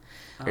venue.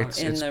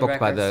 It's the booked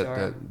by record the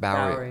store.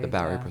 Bowery. The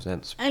Bowery yeah.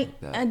 presents. And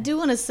I do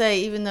want to say,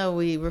 even though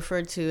we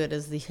refer to it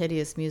as the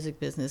hideous music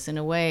business, in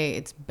a way,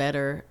 it's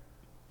better.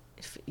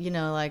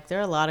 Like there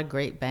are a lot of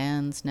great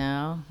bands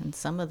now, and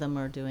some of them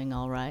are doing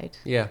all right.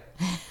 Yeah.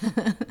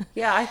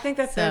 Yeah, I think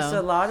that there's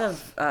a lot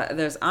of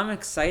I'm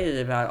excited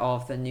about all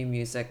of the new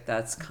music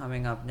that's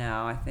coming up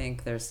now. I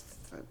think there's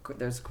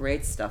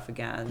great stuff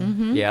again.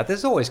 Mm-hmm. Yeah,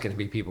 there's always going to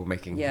be people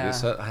making Yeah.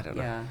 so I don't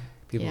know. Yeah.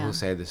 People who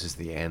say this is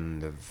the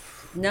end of.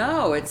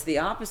 No, it's the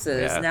opposite.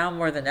 Yeah. It's now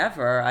more than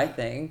ever, I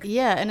think.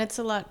 Yeah, and it's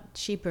a lot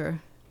cheaper.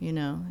 You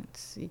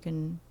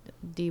can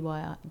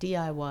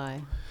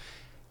DIY.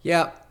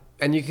 Yeah,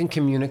 and you can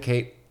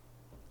communicate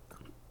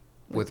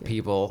with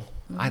people.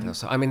 I don't know.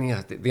 So I mean,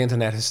 the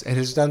internet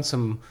has done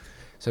some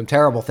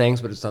terrible things,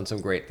 but it's done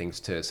some great things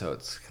too. So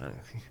it's kind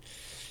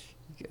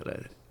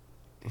of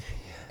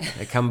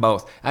they come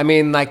both. I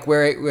mean, like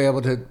we're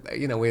able to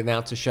we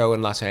announce a show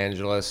in Los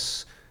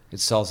Angeles. It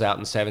sells out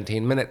in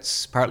 17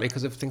 minutes, partly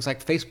because of things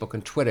like Facebook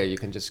and Twitter. You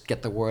can just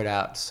get the word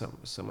out so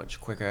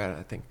much quicker.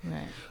 I think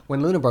Right.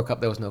 when Luna broke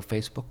up, there was no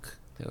Facebook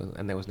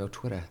and there was no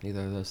Twitter.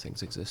 Neither of those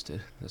things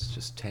existed. It's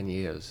just 10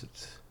 years.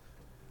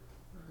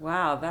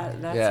 Wow,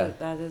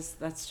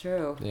 that's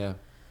true. Yeah.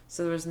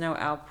 So there was no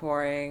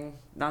outpouring.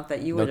 Not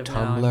that you No would have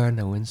Tumblr, known.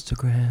 no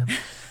Instagram.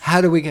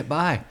 How do we get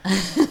by?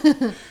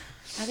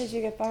 How did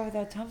you get by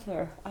without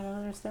Tumblr? I don't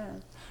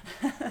understand.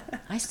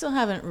 I still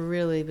haven't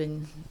really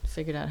been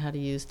figured out how to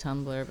use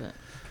Tumblr, but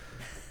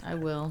I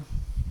will.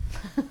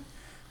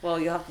 Well,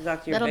 you'll have to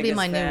talk to your That'll be biggest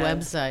my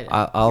fans. new website.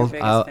 I'll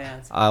biggest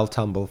fans. I'll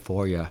tumble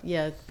for you.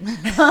 Yeah.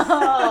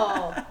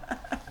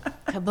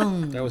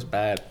 Kaboom. That was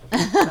bad.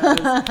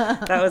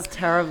 That was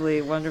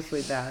terribly,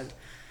 wonderfully bad.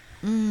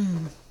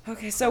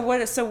 Okay,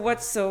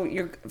 so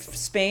you're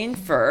Spain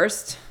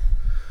first.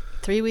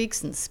 3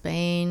 weeks in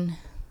Spain,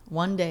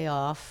 1 day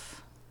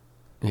off.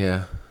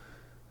 Yeah.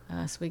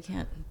 So we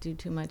can't do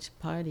too much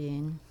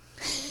partying.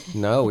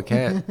 No, we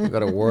can't. We got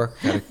to work.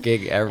 Got a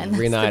gig And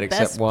every that's night the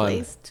except best one.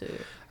 place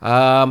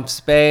to.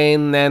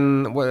 Spain.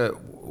 Then we're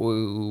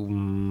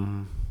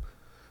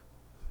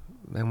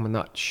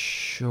not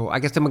sure. I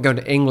guess then we're going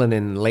to England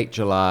in late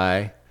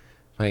July,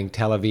 playing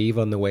Tel Aviv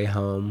on the way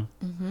home.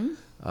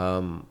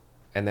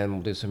 And then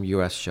we'll do some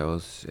U.S.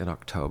 shows in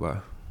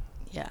October.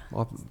 Yeah.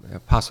 Or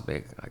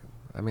possibly.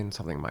 I mean,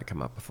 something might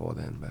come up before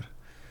then, but.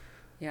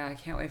 Yeah, I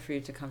can't wait for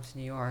you to come to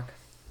New York.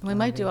 We That'll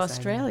might be do exciting.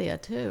 Australia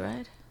too,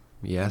 right?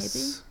 Yes.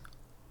 Maybe?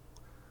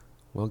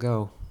 We'll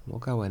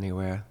go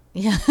anywhere.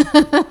 Yeah.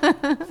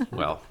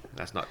 Well,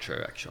 that's not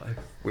true, actually.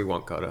 We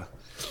won't go to...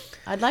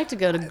 I'd like to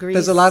go to Greece.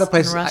 There's a lot of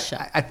places. and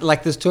Russia. I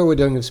like this tour we're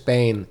doing in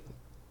Spain,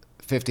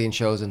 15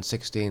 shows in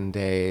 16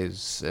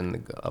 days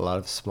in a lot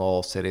of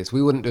small cities.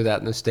 We wouldn't do that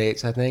in the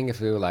States, I think.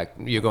 If we were like,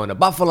 you're going to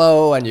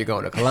Buffalo and you're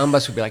going to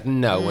Columbus, we'd be like,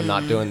 no, we're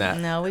not doing that.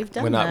 No, we've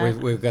done we're not,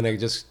 that. We're going to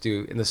just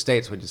do... In the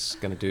States, we're just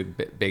going to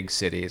do big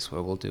cities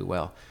where we'll do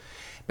well.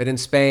 But in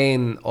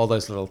Spain, all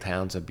those little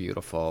towns are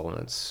beautiful, and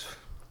it's...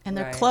 And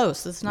they're Right.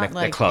 close. It's not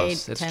They're like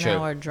close. 8, It's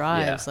 10-hour true.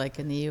 drives Yeah. like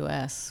in the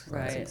U.S.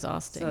 where It's Right.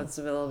 exhausting. So it's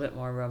a little bit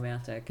more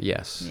romantic.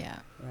 Yes. Yeah.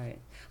 Right.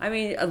 I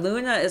mean,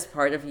 Luna is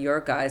part of your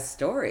guys'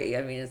 story.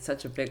 I mean, it's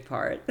such a big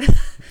part.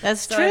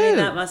 That's So, true. I mean,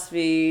 that must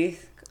be,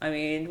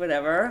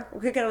 whatever. We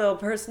could get a little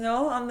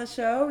personal on the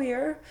show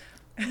here.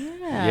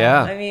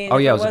 Yeah. I mean, oh,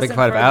 if yeah, it was a big wasn't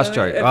part of for our Luna-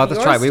 story. if Oh, that's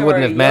your right. We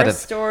wouldn't have met Your if...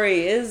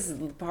 story is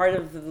part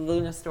of the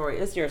Luna story,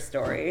 is your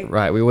story.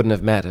 Right, we wouldn't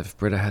have met if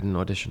Britta hadn't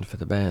auditioned for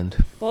the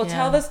band. Well, Yeah.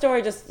 tell the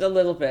story just a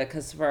little bit,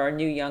 because for our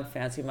new young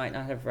fans who might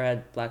not have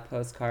read Black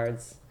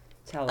Postcards,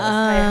 tell us.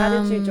 Hey, how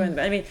did you join the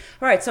band? I mean,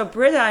 all right, so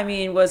Britta,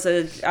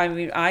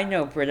 I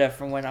know Britta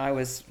from when I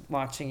was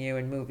watching you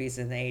in movies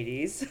in the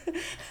 80s.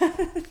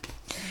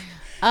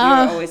 You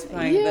were always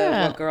playing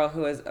the girl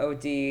who was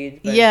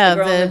OD'd. But Yeah, the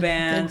girl in the- the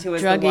band the who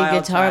was druggy the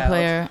wild guitar child.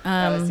 player.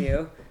 That was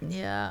you.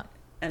 Yeah.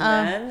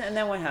 And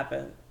then what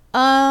happened?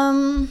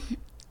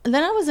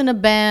 Then I was in a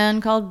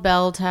band called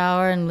Bell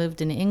Tower and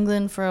lived in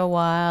England for a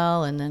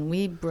while, and then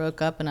we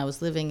broke up and I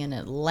was living in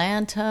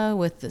Atlanta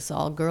with this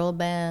all-girl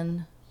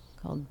band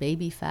called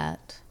Baby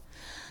Fat.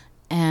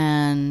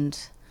 And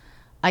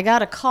I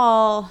got a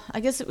call, I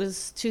guess it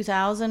was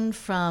 2000,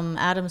 from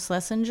Adam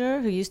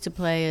Schlesinger, who used to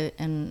play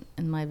in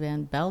my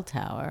band Bell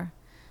Tower,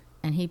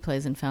 and he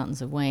plays in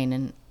Fountains of Wayne.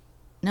 And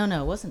no,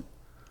 it wasn't.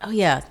 Oh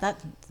yeah,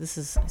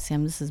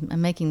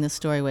 I'm making this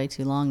story way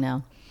too long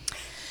now.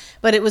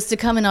 But it was to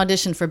come and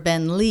audition for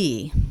Ben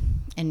Lee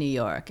in New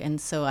York.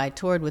 And so I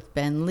toured with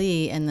Ben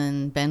Lee, and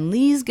then Ben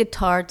Lee's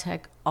guitar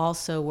tech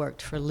also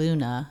worked for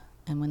Luna.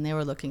 And when they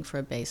were looking for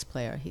a bass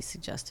player, he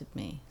suggested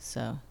me.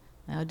 So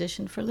I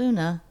auditioned for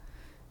Luna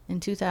in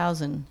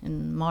 2000,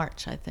 in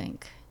March, I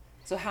think.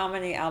 So how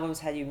many albums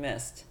had you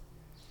missed?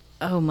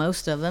 Oh,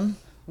 most of them.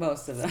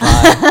 Most of them.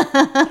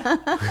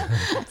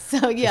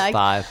 So yeah,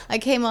 Five. I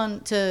came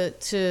on to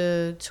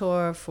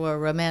tour for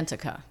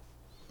Romantica.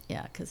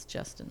 Yeah, because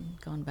Justin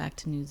gone back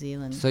to New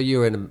Zealand. So you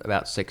were in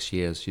about 6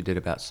 years. You did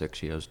about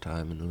 6 years'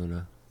 time in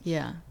Luna.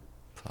 Yeah.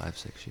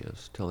 5-6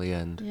 years till the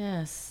end.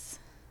 Yes.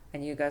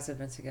 And you guys have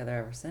been together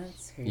ever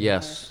since? Here you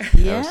Yes. are.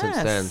 Ever since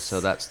then. Yes.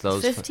 So that's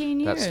those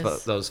 15 That's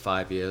years. those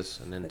 5 years,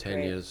 and then The 10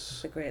 great- years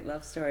The great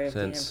love story of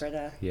Dean and since.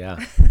 Britta. Yeah.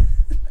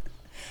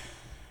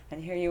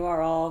 And here you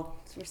are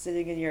we're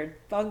sitting in your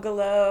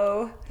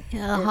bungalow.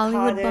 Yeah, your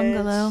Hollywood cottage,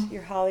 bungalow.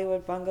 Your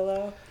Hollywood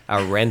bungalow.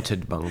 A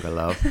rented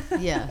bungalow.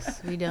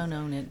 Yes, we don't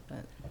own it,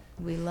 but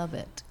we love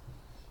it.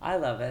 I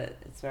love it.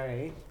 It's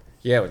very...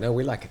 Yeah, no,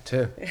 we like it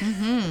too.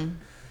 Mm-hmm.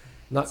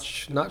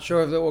 Not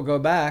sure if it will go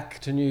back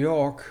to New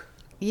York.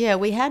 Yeah,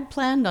 we had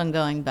planned on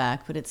going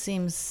back, but it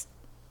seems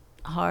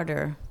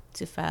harder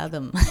to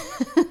fathom.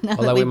 Now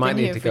Although that we we've might been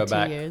need here to for go 2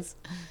 back. years.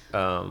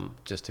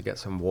 Just to get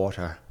some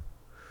water.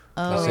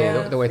 Oh,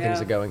 See, the way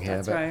things are going here.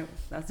 That's but right.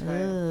 That's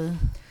right. Ugh.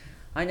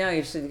 I know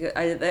you should.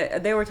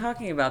 They were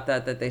talking about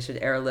that they should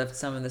airlift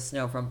some of the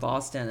snow from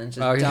Boston and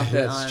just Oh, yeah, dump it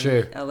that's on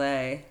true.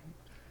 L.A.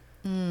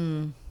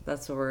 Mm,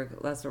 That's what we're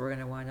going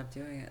to wind up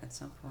doing at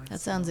some point. that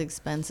sounds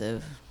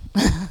expensive.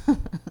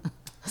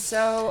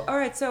 So, all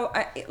right. So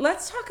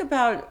let's talk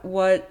about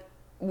what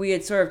we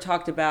had sort of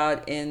talked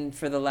about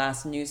for the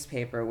last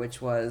newspaper,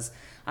 which was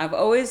I've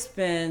always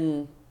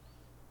been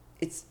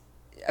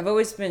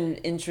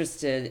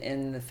interested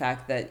in the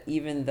fact that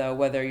even though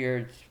whether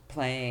you're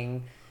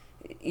playing,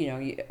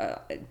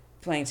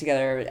 playing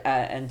together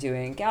and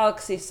doing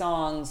Galaxy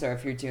songs, or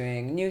if you're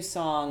doing new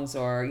songs,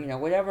 or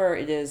whatever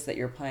it is that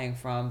you're playing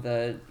from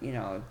the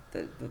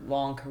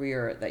long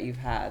career that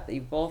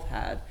you've both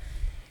had.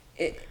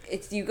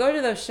 It's you go to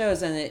those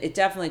shows and it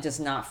definitely does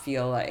not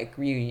feel like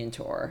reunion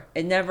tour.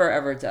 It never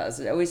ever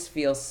does. It always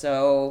feels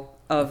so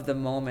of the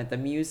moment. The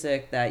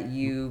music that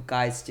you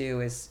guys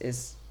do is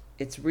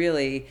it's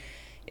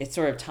it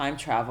sort of time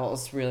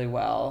travels really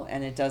well,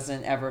 and it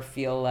doesn't ever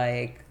feel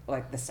like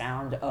the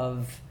sound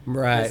of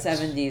Right. the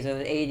 70s or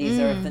the 80s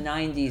or the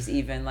 90s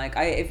even. Like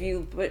if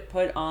you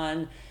put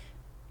on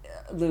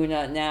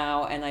Luna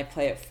now and I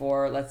play it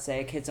for, let's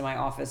say, kids in my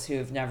office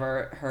who've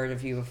never heard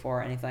of you before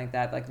or anything like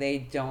that, like they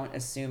don't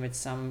assume it's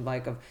some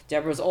like of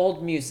Debra's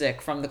old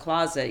music from the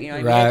closet, you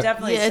know what I mean? It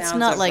definitely Yeah, it's sounds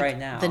not like right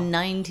now. the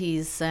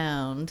 90s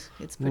sound.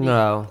 It's pretty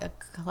No. a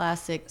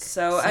classic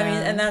So sound, I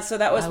mean, and that was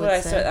I what would I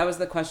say. started. That was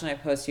the question I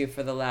posed to you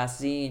for the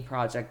last zine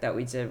project that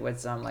we did.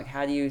 Was like,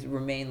 how do you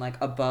remain like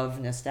above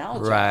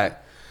nostalgia? Right.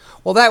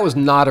 Well, that was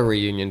not a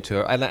reunion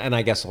tour, and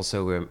I guess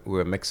also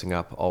we're mixing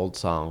up old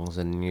songs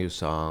and new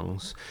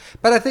songs.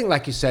 But I think,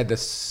 like you said,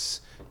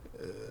 the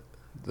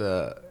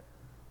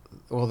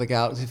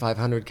Galaxy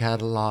 500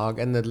 catalog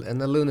and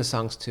the Luna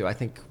songs too, I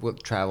think will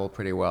travel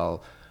pretty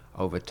well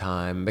over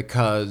time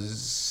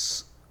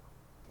because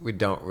we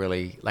don't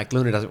really like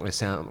Luna doesn't really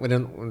sound we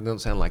don't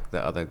sound like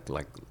the other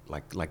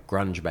like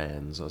grunge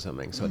bands or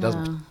something. So it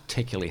doesn't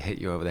particularly hit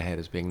you over the head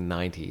as being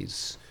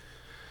 90s.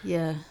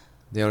 Yeah.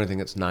 The only thing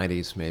that's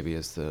 90s maybe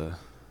is the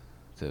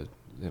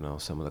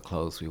some of the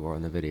clothes we wore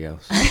in the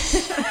videos.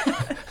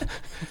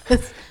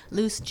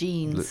 Loose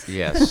jeans.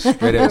 Yes,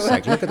 straight out. It's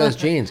like, look at those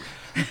jeans.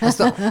 That's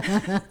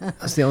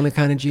the only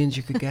kind of jeans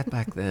you could get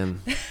back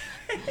then.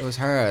 It was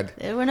hard.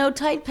 There were no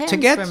tight pants To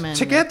get for men.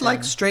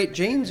 like straight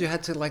jeans, you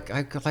had to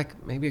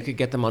maybe you could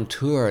get them on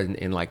tour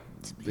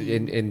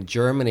in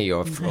Germany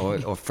or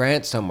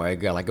France somewhere. You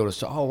go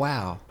to oh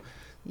wow.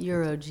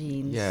 Euro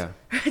jeans. Yeah.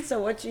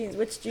 So which jeans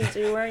are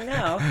you wearing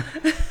now?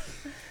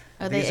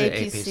 Are they These are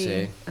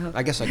APC? APC.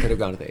 I guess I could have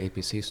gone to the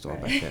APC store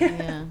back then.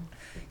 Yeah.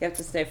 You have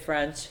to stay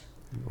French.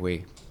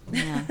 We.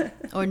 Yeah.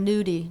 Or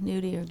nudie.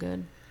 Nudie are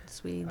good.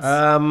 Swedes.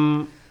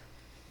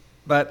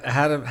 But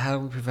how do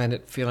we prevent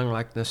it feeling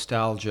like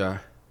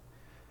nostalgia?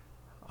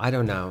 I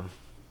don't know.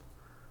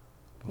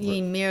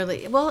 You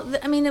merely, well,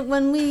 I mean,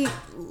 when we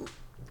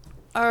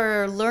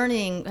are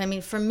learning, I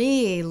mean, for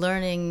me,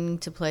 learning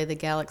to play the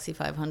Galaxy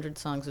 500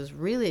 songs was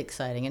really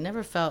exciting. It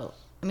never felt,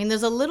 I mean,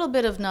 there's a little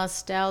bit of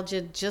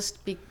nostalgia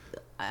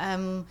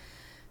I'm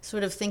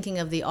sort of thinking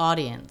of the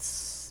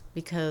audience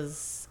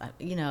because,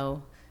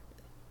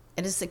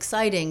 it is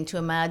exciting to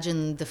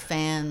imagine the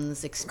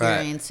fans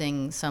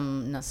experiencing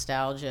some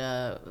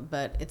nostalgia,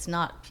 but it's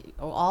not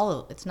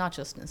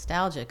just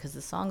nostalgia because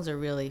the songs are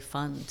really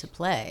fun to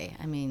play.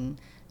 I mean,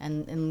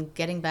 and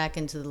getting back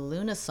into the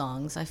Luna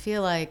songs, I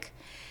feel like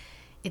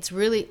it's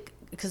really,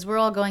 because we're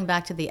all going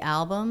back to the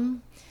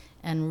album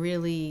and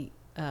really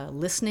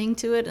listening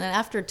to it. And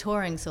after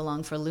touring so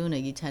long for Luna,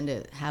 you tend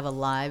to have a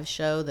live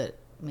show that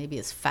maybe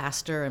is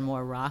faster and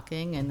more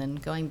rocking, and then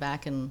going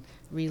back and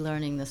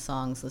relearning the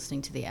songs,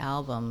 listening to the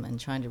album, and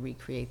trying to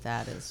recreate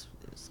that is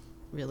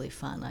really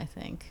fun, I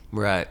think.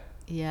 Right.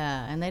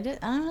 Yeah, and I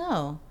don't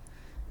know.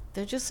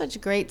 They're just such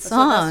great So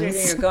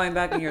songs. you're going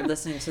back and you're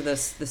listening to the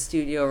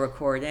studio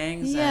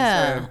recordings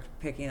Yeah. and sort of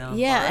picking them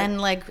Yeah,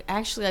 apart. and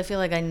actually I feel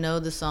like I know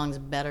the songs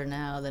better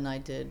now than I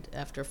did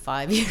after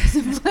 5 years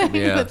of playing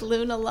with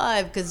Luna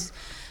Live, because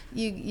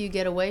you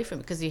get away from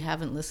it because you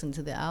haven't listened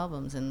to the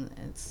albums, and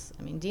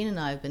Dean and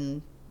I have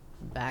been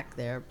back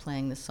there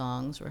playing the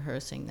songs,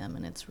 rehearsing them,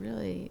 and it's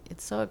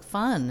so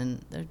fun,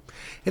 and they're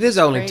It is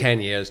only great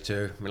 10 years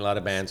too. I mean, a lot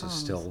of bands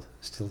songs. are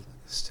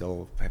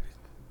still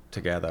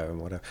together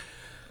and whatever.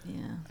 Yeah.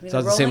 I mean,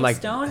 So the it seemed Rolling like-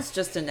 Stones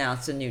just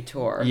announced a new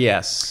tour.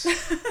 Yes.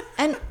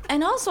 And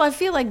also I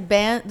feel like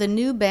the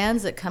new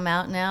bands that come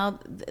out now,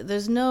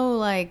 there's no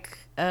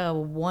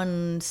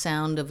one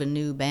sound of a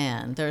new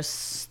band. There's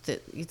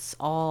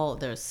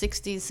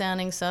 60s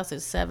sounding stuff,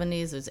 there's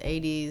 70s, there's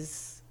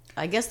 80s.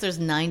 I guess there's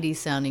 90s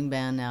sounding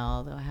band now,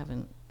 although I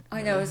haven't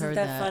I know, really isn't heard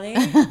that funny?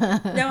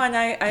 No,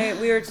 and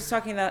we were just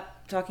talking about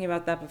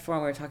that before,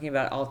 and we were talking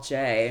about Alt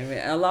J,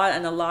 and a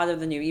lot of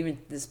the new, even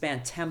this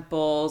band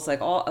Temples, a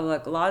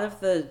lot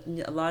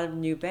of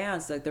new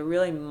bands, they're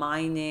really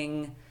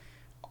mining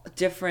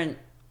different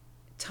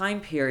time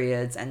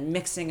periods and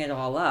mixing it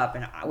all up,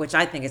 and which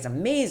I think is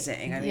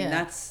amazing. I mean,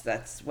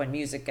 that's when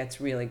music gets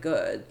really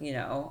good,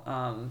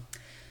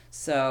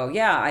 So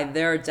yeah,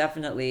 there are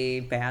definitely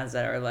bands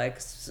that are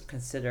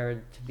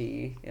considered to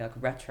be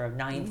retro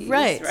 90s.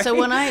 Right. So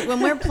when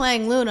we're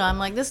playing Luna, I'm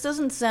like, this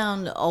doesn't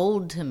sound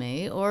old to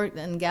me,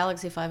 and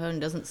Galaxy 500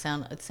 doesn't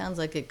sound. It sounds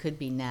like it could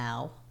be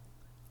now,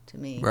 to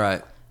me.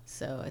 Right.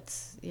 So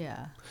it's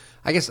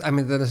I guess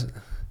the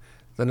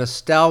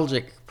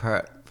nostalgic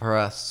part for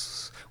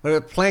us. Well,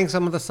 playing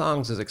some of the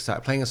songs is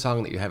exciting. Playing a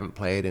song that you haven't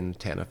played in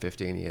 10 or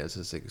 15 years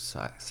is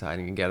exciting.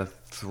 You can get a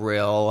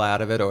thrill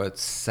out of it or a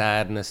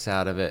sadness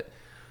out of it.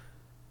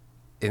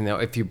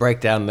 If you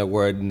break down the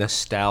word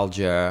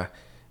nostalgia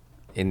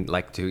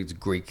to its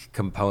Greek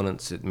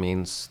components, it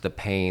means the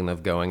pain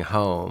of going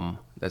home.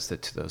 That's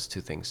those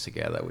two things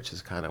together, which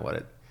is kind of what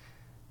it,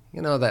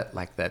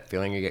 that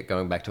feeling you get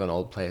going back to an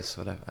old place,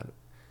 whatever.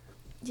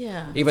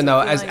 Yeah. Even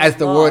though feeling as of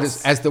the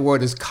loss.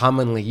 word is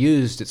commonly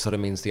used, it sort of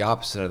means the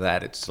opposite of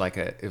that. It's like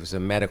it was a A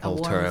medical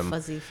warm, term.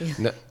 fuzzy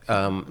feeling.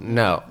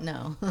 No.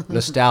 No.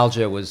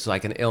 Nostalgia was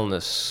like an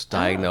illness Oh.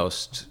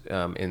 diagnosed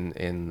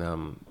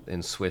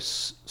in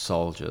Swiss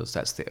soldiers.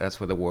 That's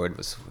where the word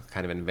was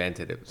kind of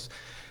invented.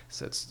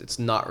 So it's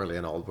not really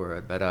an old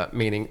word, but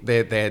meaning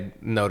they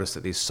had noticed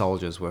that these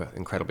soldiers were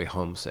incredibly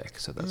homesick.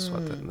 So that's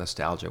what the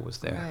nostalgia was,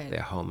 Right.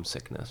 their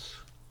homesickness.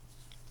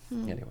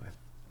 Anyway.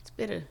 It's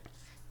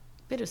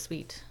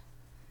bittersweet,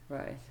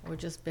 Right. or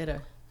just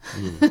bitter.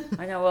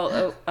 I know.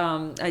 Well,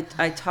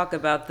 I talk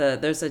about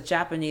there's a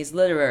Japanese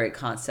literary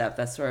concept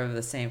that's sort of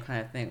the same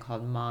kind of thing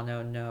called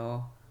mono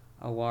no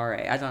aware.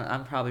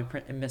 I'm probably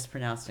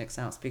mispronouncing it because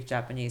I don't speak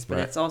Japanese, but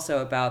Right. it's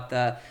also about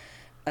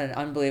an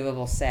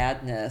unbelievable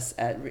sadness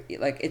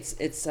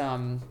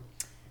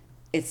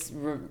it's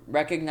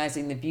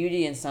recognizing the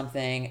beauty in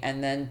something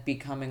and then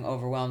becoming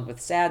overwhelmed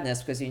with sadness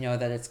because you know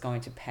that it's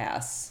going to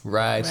pass.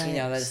 Right. Right. You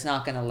know that it's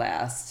not going to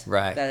last.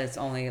 Right. That it's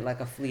only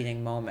like a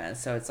fleeting moment.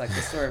 So it's like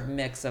this sort of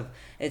mix of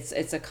it's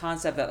a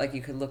concept that like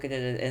you could look at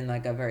it in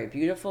like a very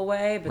beautiful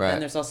way, but Right. then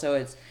there's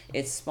also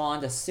it's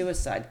spawned a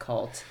suicide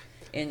cult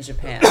in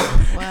Japan.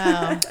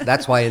 Wow.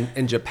 That's why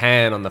in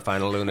Japan on the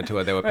final Luna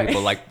tour there were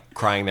people like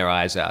crying their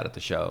eyes out at the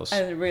shows.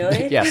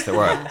 Really? Yes, there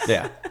were.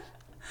 Yeah.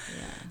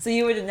 So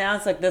you would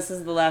announce like this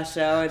is the last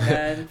show, and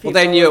then people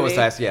They knew it would was be-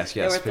 last. Yes, They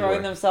yes. were people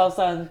throwing themselves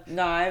on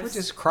knives, We're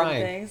just and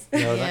crying. things.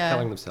 No, Yeah. not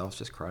killing themselves,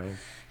 just crying.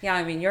 Yeah,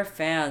 I mean your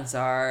fans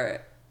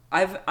are.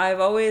 I've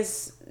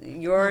always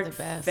your They're the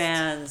best.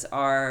 fans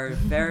are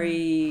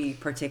very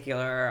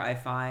particular. I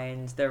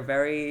find they're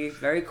very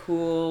very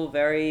cool.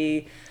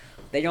 They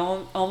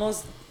don't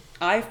almost.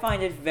 I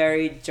find it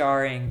very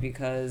jarring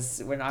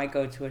because when I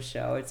go to a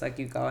show, it's like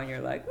you go and you're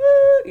like,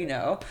 woo, you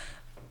know,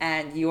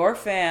 and your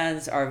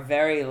fans are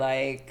very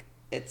like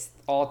it's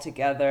all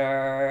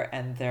together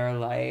and they're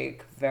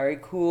like very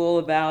cool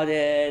about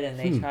it and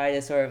they try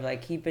to sort of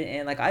like keep it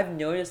in. Like I've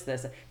noticed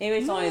this. Maybe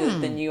it's only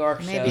the New York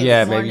Maybe shows. it's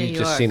Yeah, more maybe New you've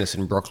just York. seen us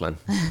in Brooklyn.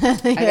 I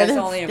guess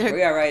only in they're-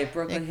 yeah, right,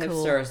 Brooklyn they're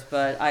cool. hipsters,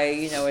 but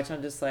which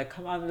I'm just like,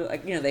 come on,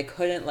 like they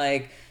couldn't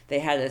like they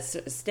had a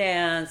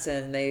stance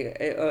and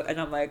and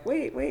I'm like,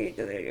 wait,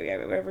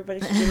 everybody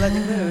should be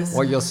letting loose.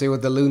 Well, you'll see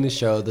with the Luna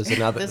show, there's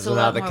There's there's a lot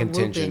another more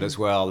contingent whooping. as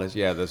well.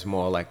 There's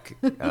more like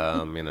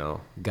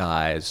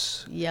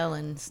guys.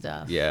 Yelling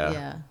stuff. Yeah.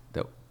 Yeah.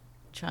 That,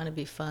 Trying to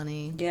be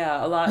funny.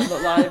 Yeah, a lot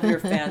of your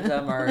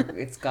fandom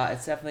it's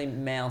definitely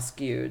male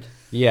skewed.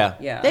 yeah.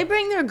 Yeah, They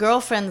bring their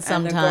girlfriends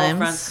and the sometimes.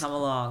 girlfriends come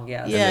along.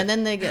 Yeah, Yeah, and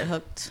then they get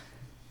hooked.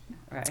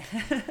 right.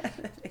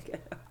 They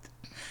get hooked.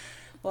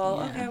 Well,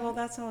 Yeah. okay, well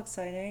that's all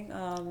exciting.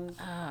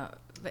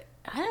 But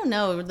I don't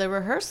know. The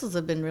rehearsals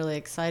have been really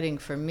exciting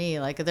for me.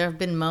 Like there have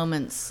been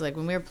moments, like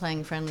when we were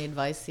playing Friendly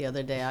Advice the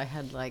other day, I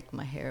had like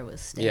my hair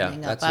was standing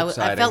up. that's I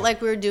exciting. felt like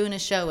we were doing a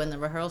show in the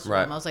rehearsal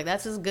Right. room. I was like,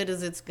 that's as good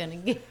as it's gonna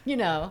get, you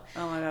know.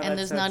 Oh my God, and that's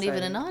there's so not even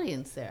exciting. an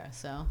audience there,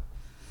 so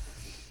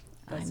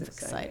That's I'm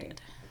exciting.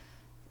 excited.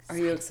 Are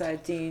you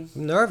excited, Dean?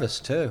 I'm nervous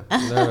too.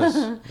 Nervous.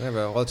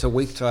 Well, it's a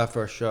week to our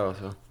first show,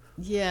 so.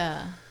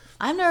 Yeah,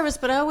 I'm nervous,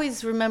 but I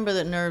always remember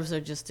that nerves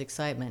are just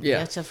excitement. Yeah. You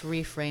have to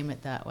reframe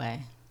it that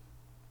way.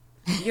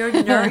 You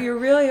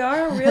really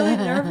are really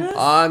nervous.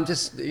 I'm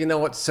just,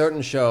 what,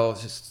 certain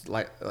shows, just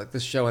like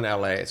this show in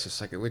LA, it's just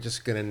like, we're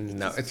just going to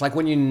know. It's like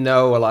when you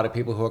know a lot of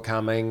people who are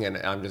coming, and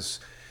I'm just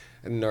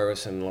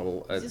nervous and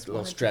a just little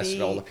want it to stressed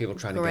at all be the people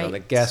trying to get on the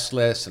great. guest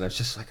list. And I was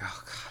just like,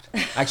 oh,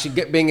 God. Actually,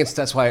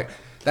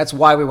 that's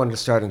why we wanted to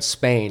start in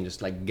Spain,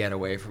 just like get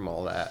away from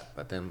all that.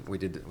 But then we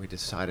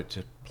decided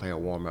to play a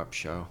warm-up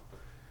show.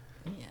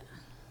 Yeah.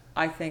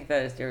 I think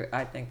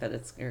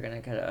you're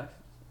gonna get a.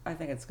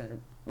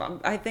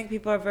 I think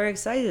people are very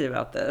excited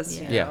about this.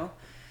 Yeah. You Yeah.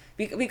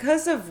 know,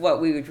 because of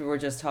what we were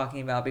just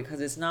talking about. Because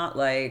it's not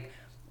like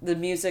the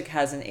music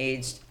hasn't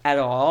aged at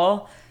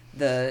all.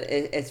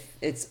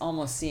 It's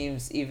almost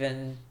seems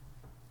even.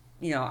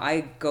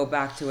 I go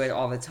back to it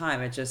all the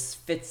time. It just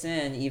fits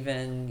in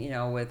even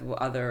with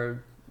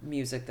other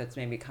music that's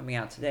maybe coming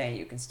out today.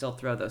 You can still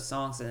throw those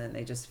songs in and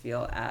they just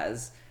feel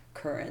as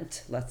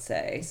current, let's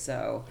say.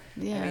 So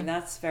Yeah. I mean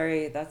that's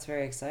very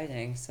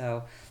exciting.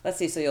 So let's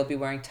see. So you'll be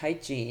wearing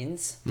tight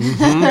jeans.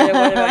 Mm-hmm.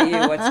 What about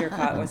you?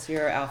 What's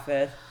your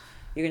outfit?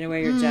 You're gonna wear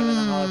your Gem and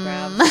the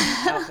Hologram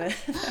outfit.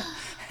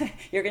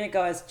 You're gonna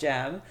go as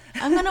Gem.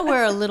 I'm gonna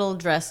wear little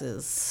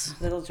dresses.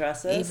 Little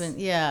dresses. Even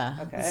yeah,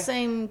 Okay. the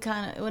same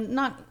kind of. Well,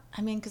 not.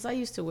 I mean, because I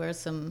used to wear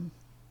some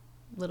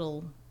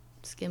little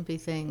skimpy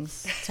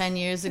things 10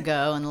 years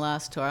ago in the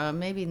last tour.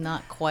 Maybe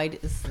not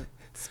quite as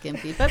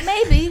skimpy, but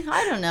maybe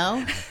I don't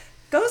know.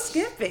 Go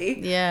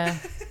skimpy. Yeah,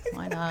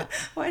 why not?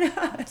 Why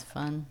not? It's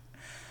fun.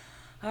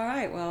 All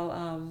right.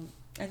 Well,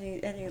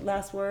 any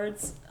last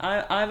words?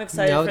 I'm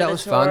excited No, for that the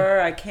was tour. fun.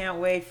 I can't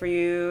wait for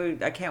you.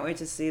 I can't wait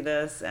to see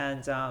this. And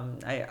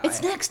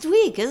It's next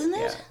week, isn't it?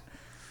 Yeah.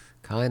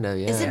 Kind of,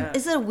 yeah.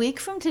 Is it a week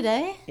from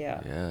today?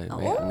 Yeah. Yeah, you're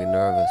making me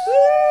nervous.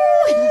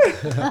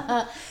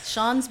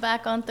 Sean's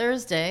back on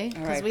Thursday All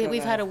because right, go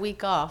we've had guys. a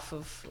week off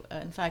of.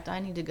 In fact, I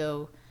need to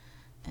go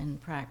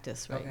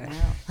practice right Okay.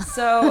 now.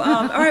 So,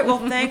 all right. Well,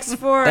 thanks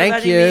for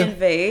letting you. me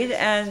invade.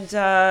 And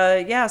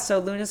so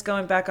Luna's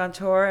going back on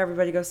tour.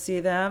 Everybody go see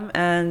them.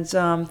 And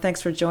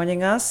thanks for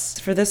joining us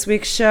for this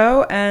week's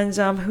show. And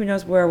who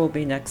knows where we'll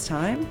be next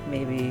time?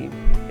 Maybe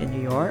in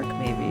New York,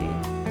 maybe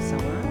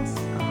somewhere else.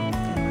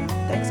 Anyway,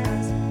 thanks,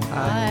 guys.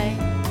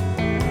 Bye.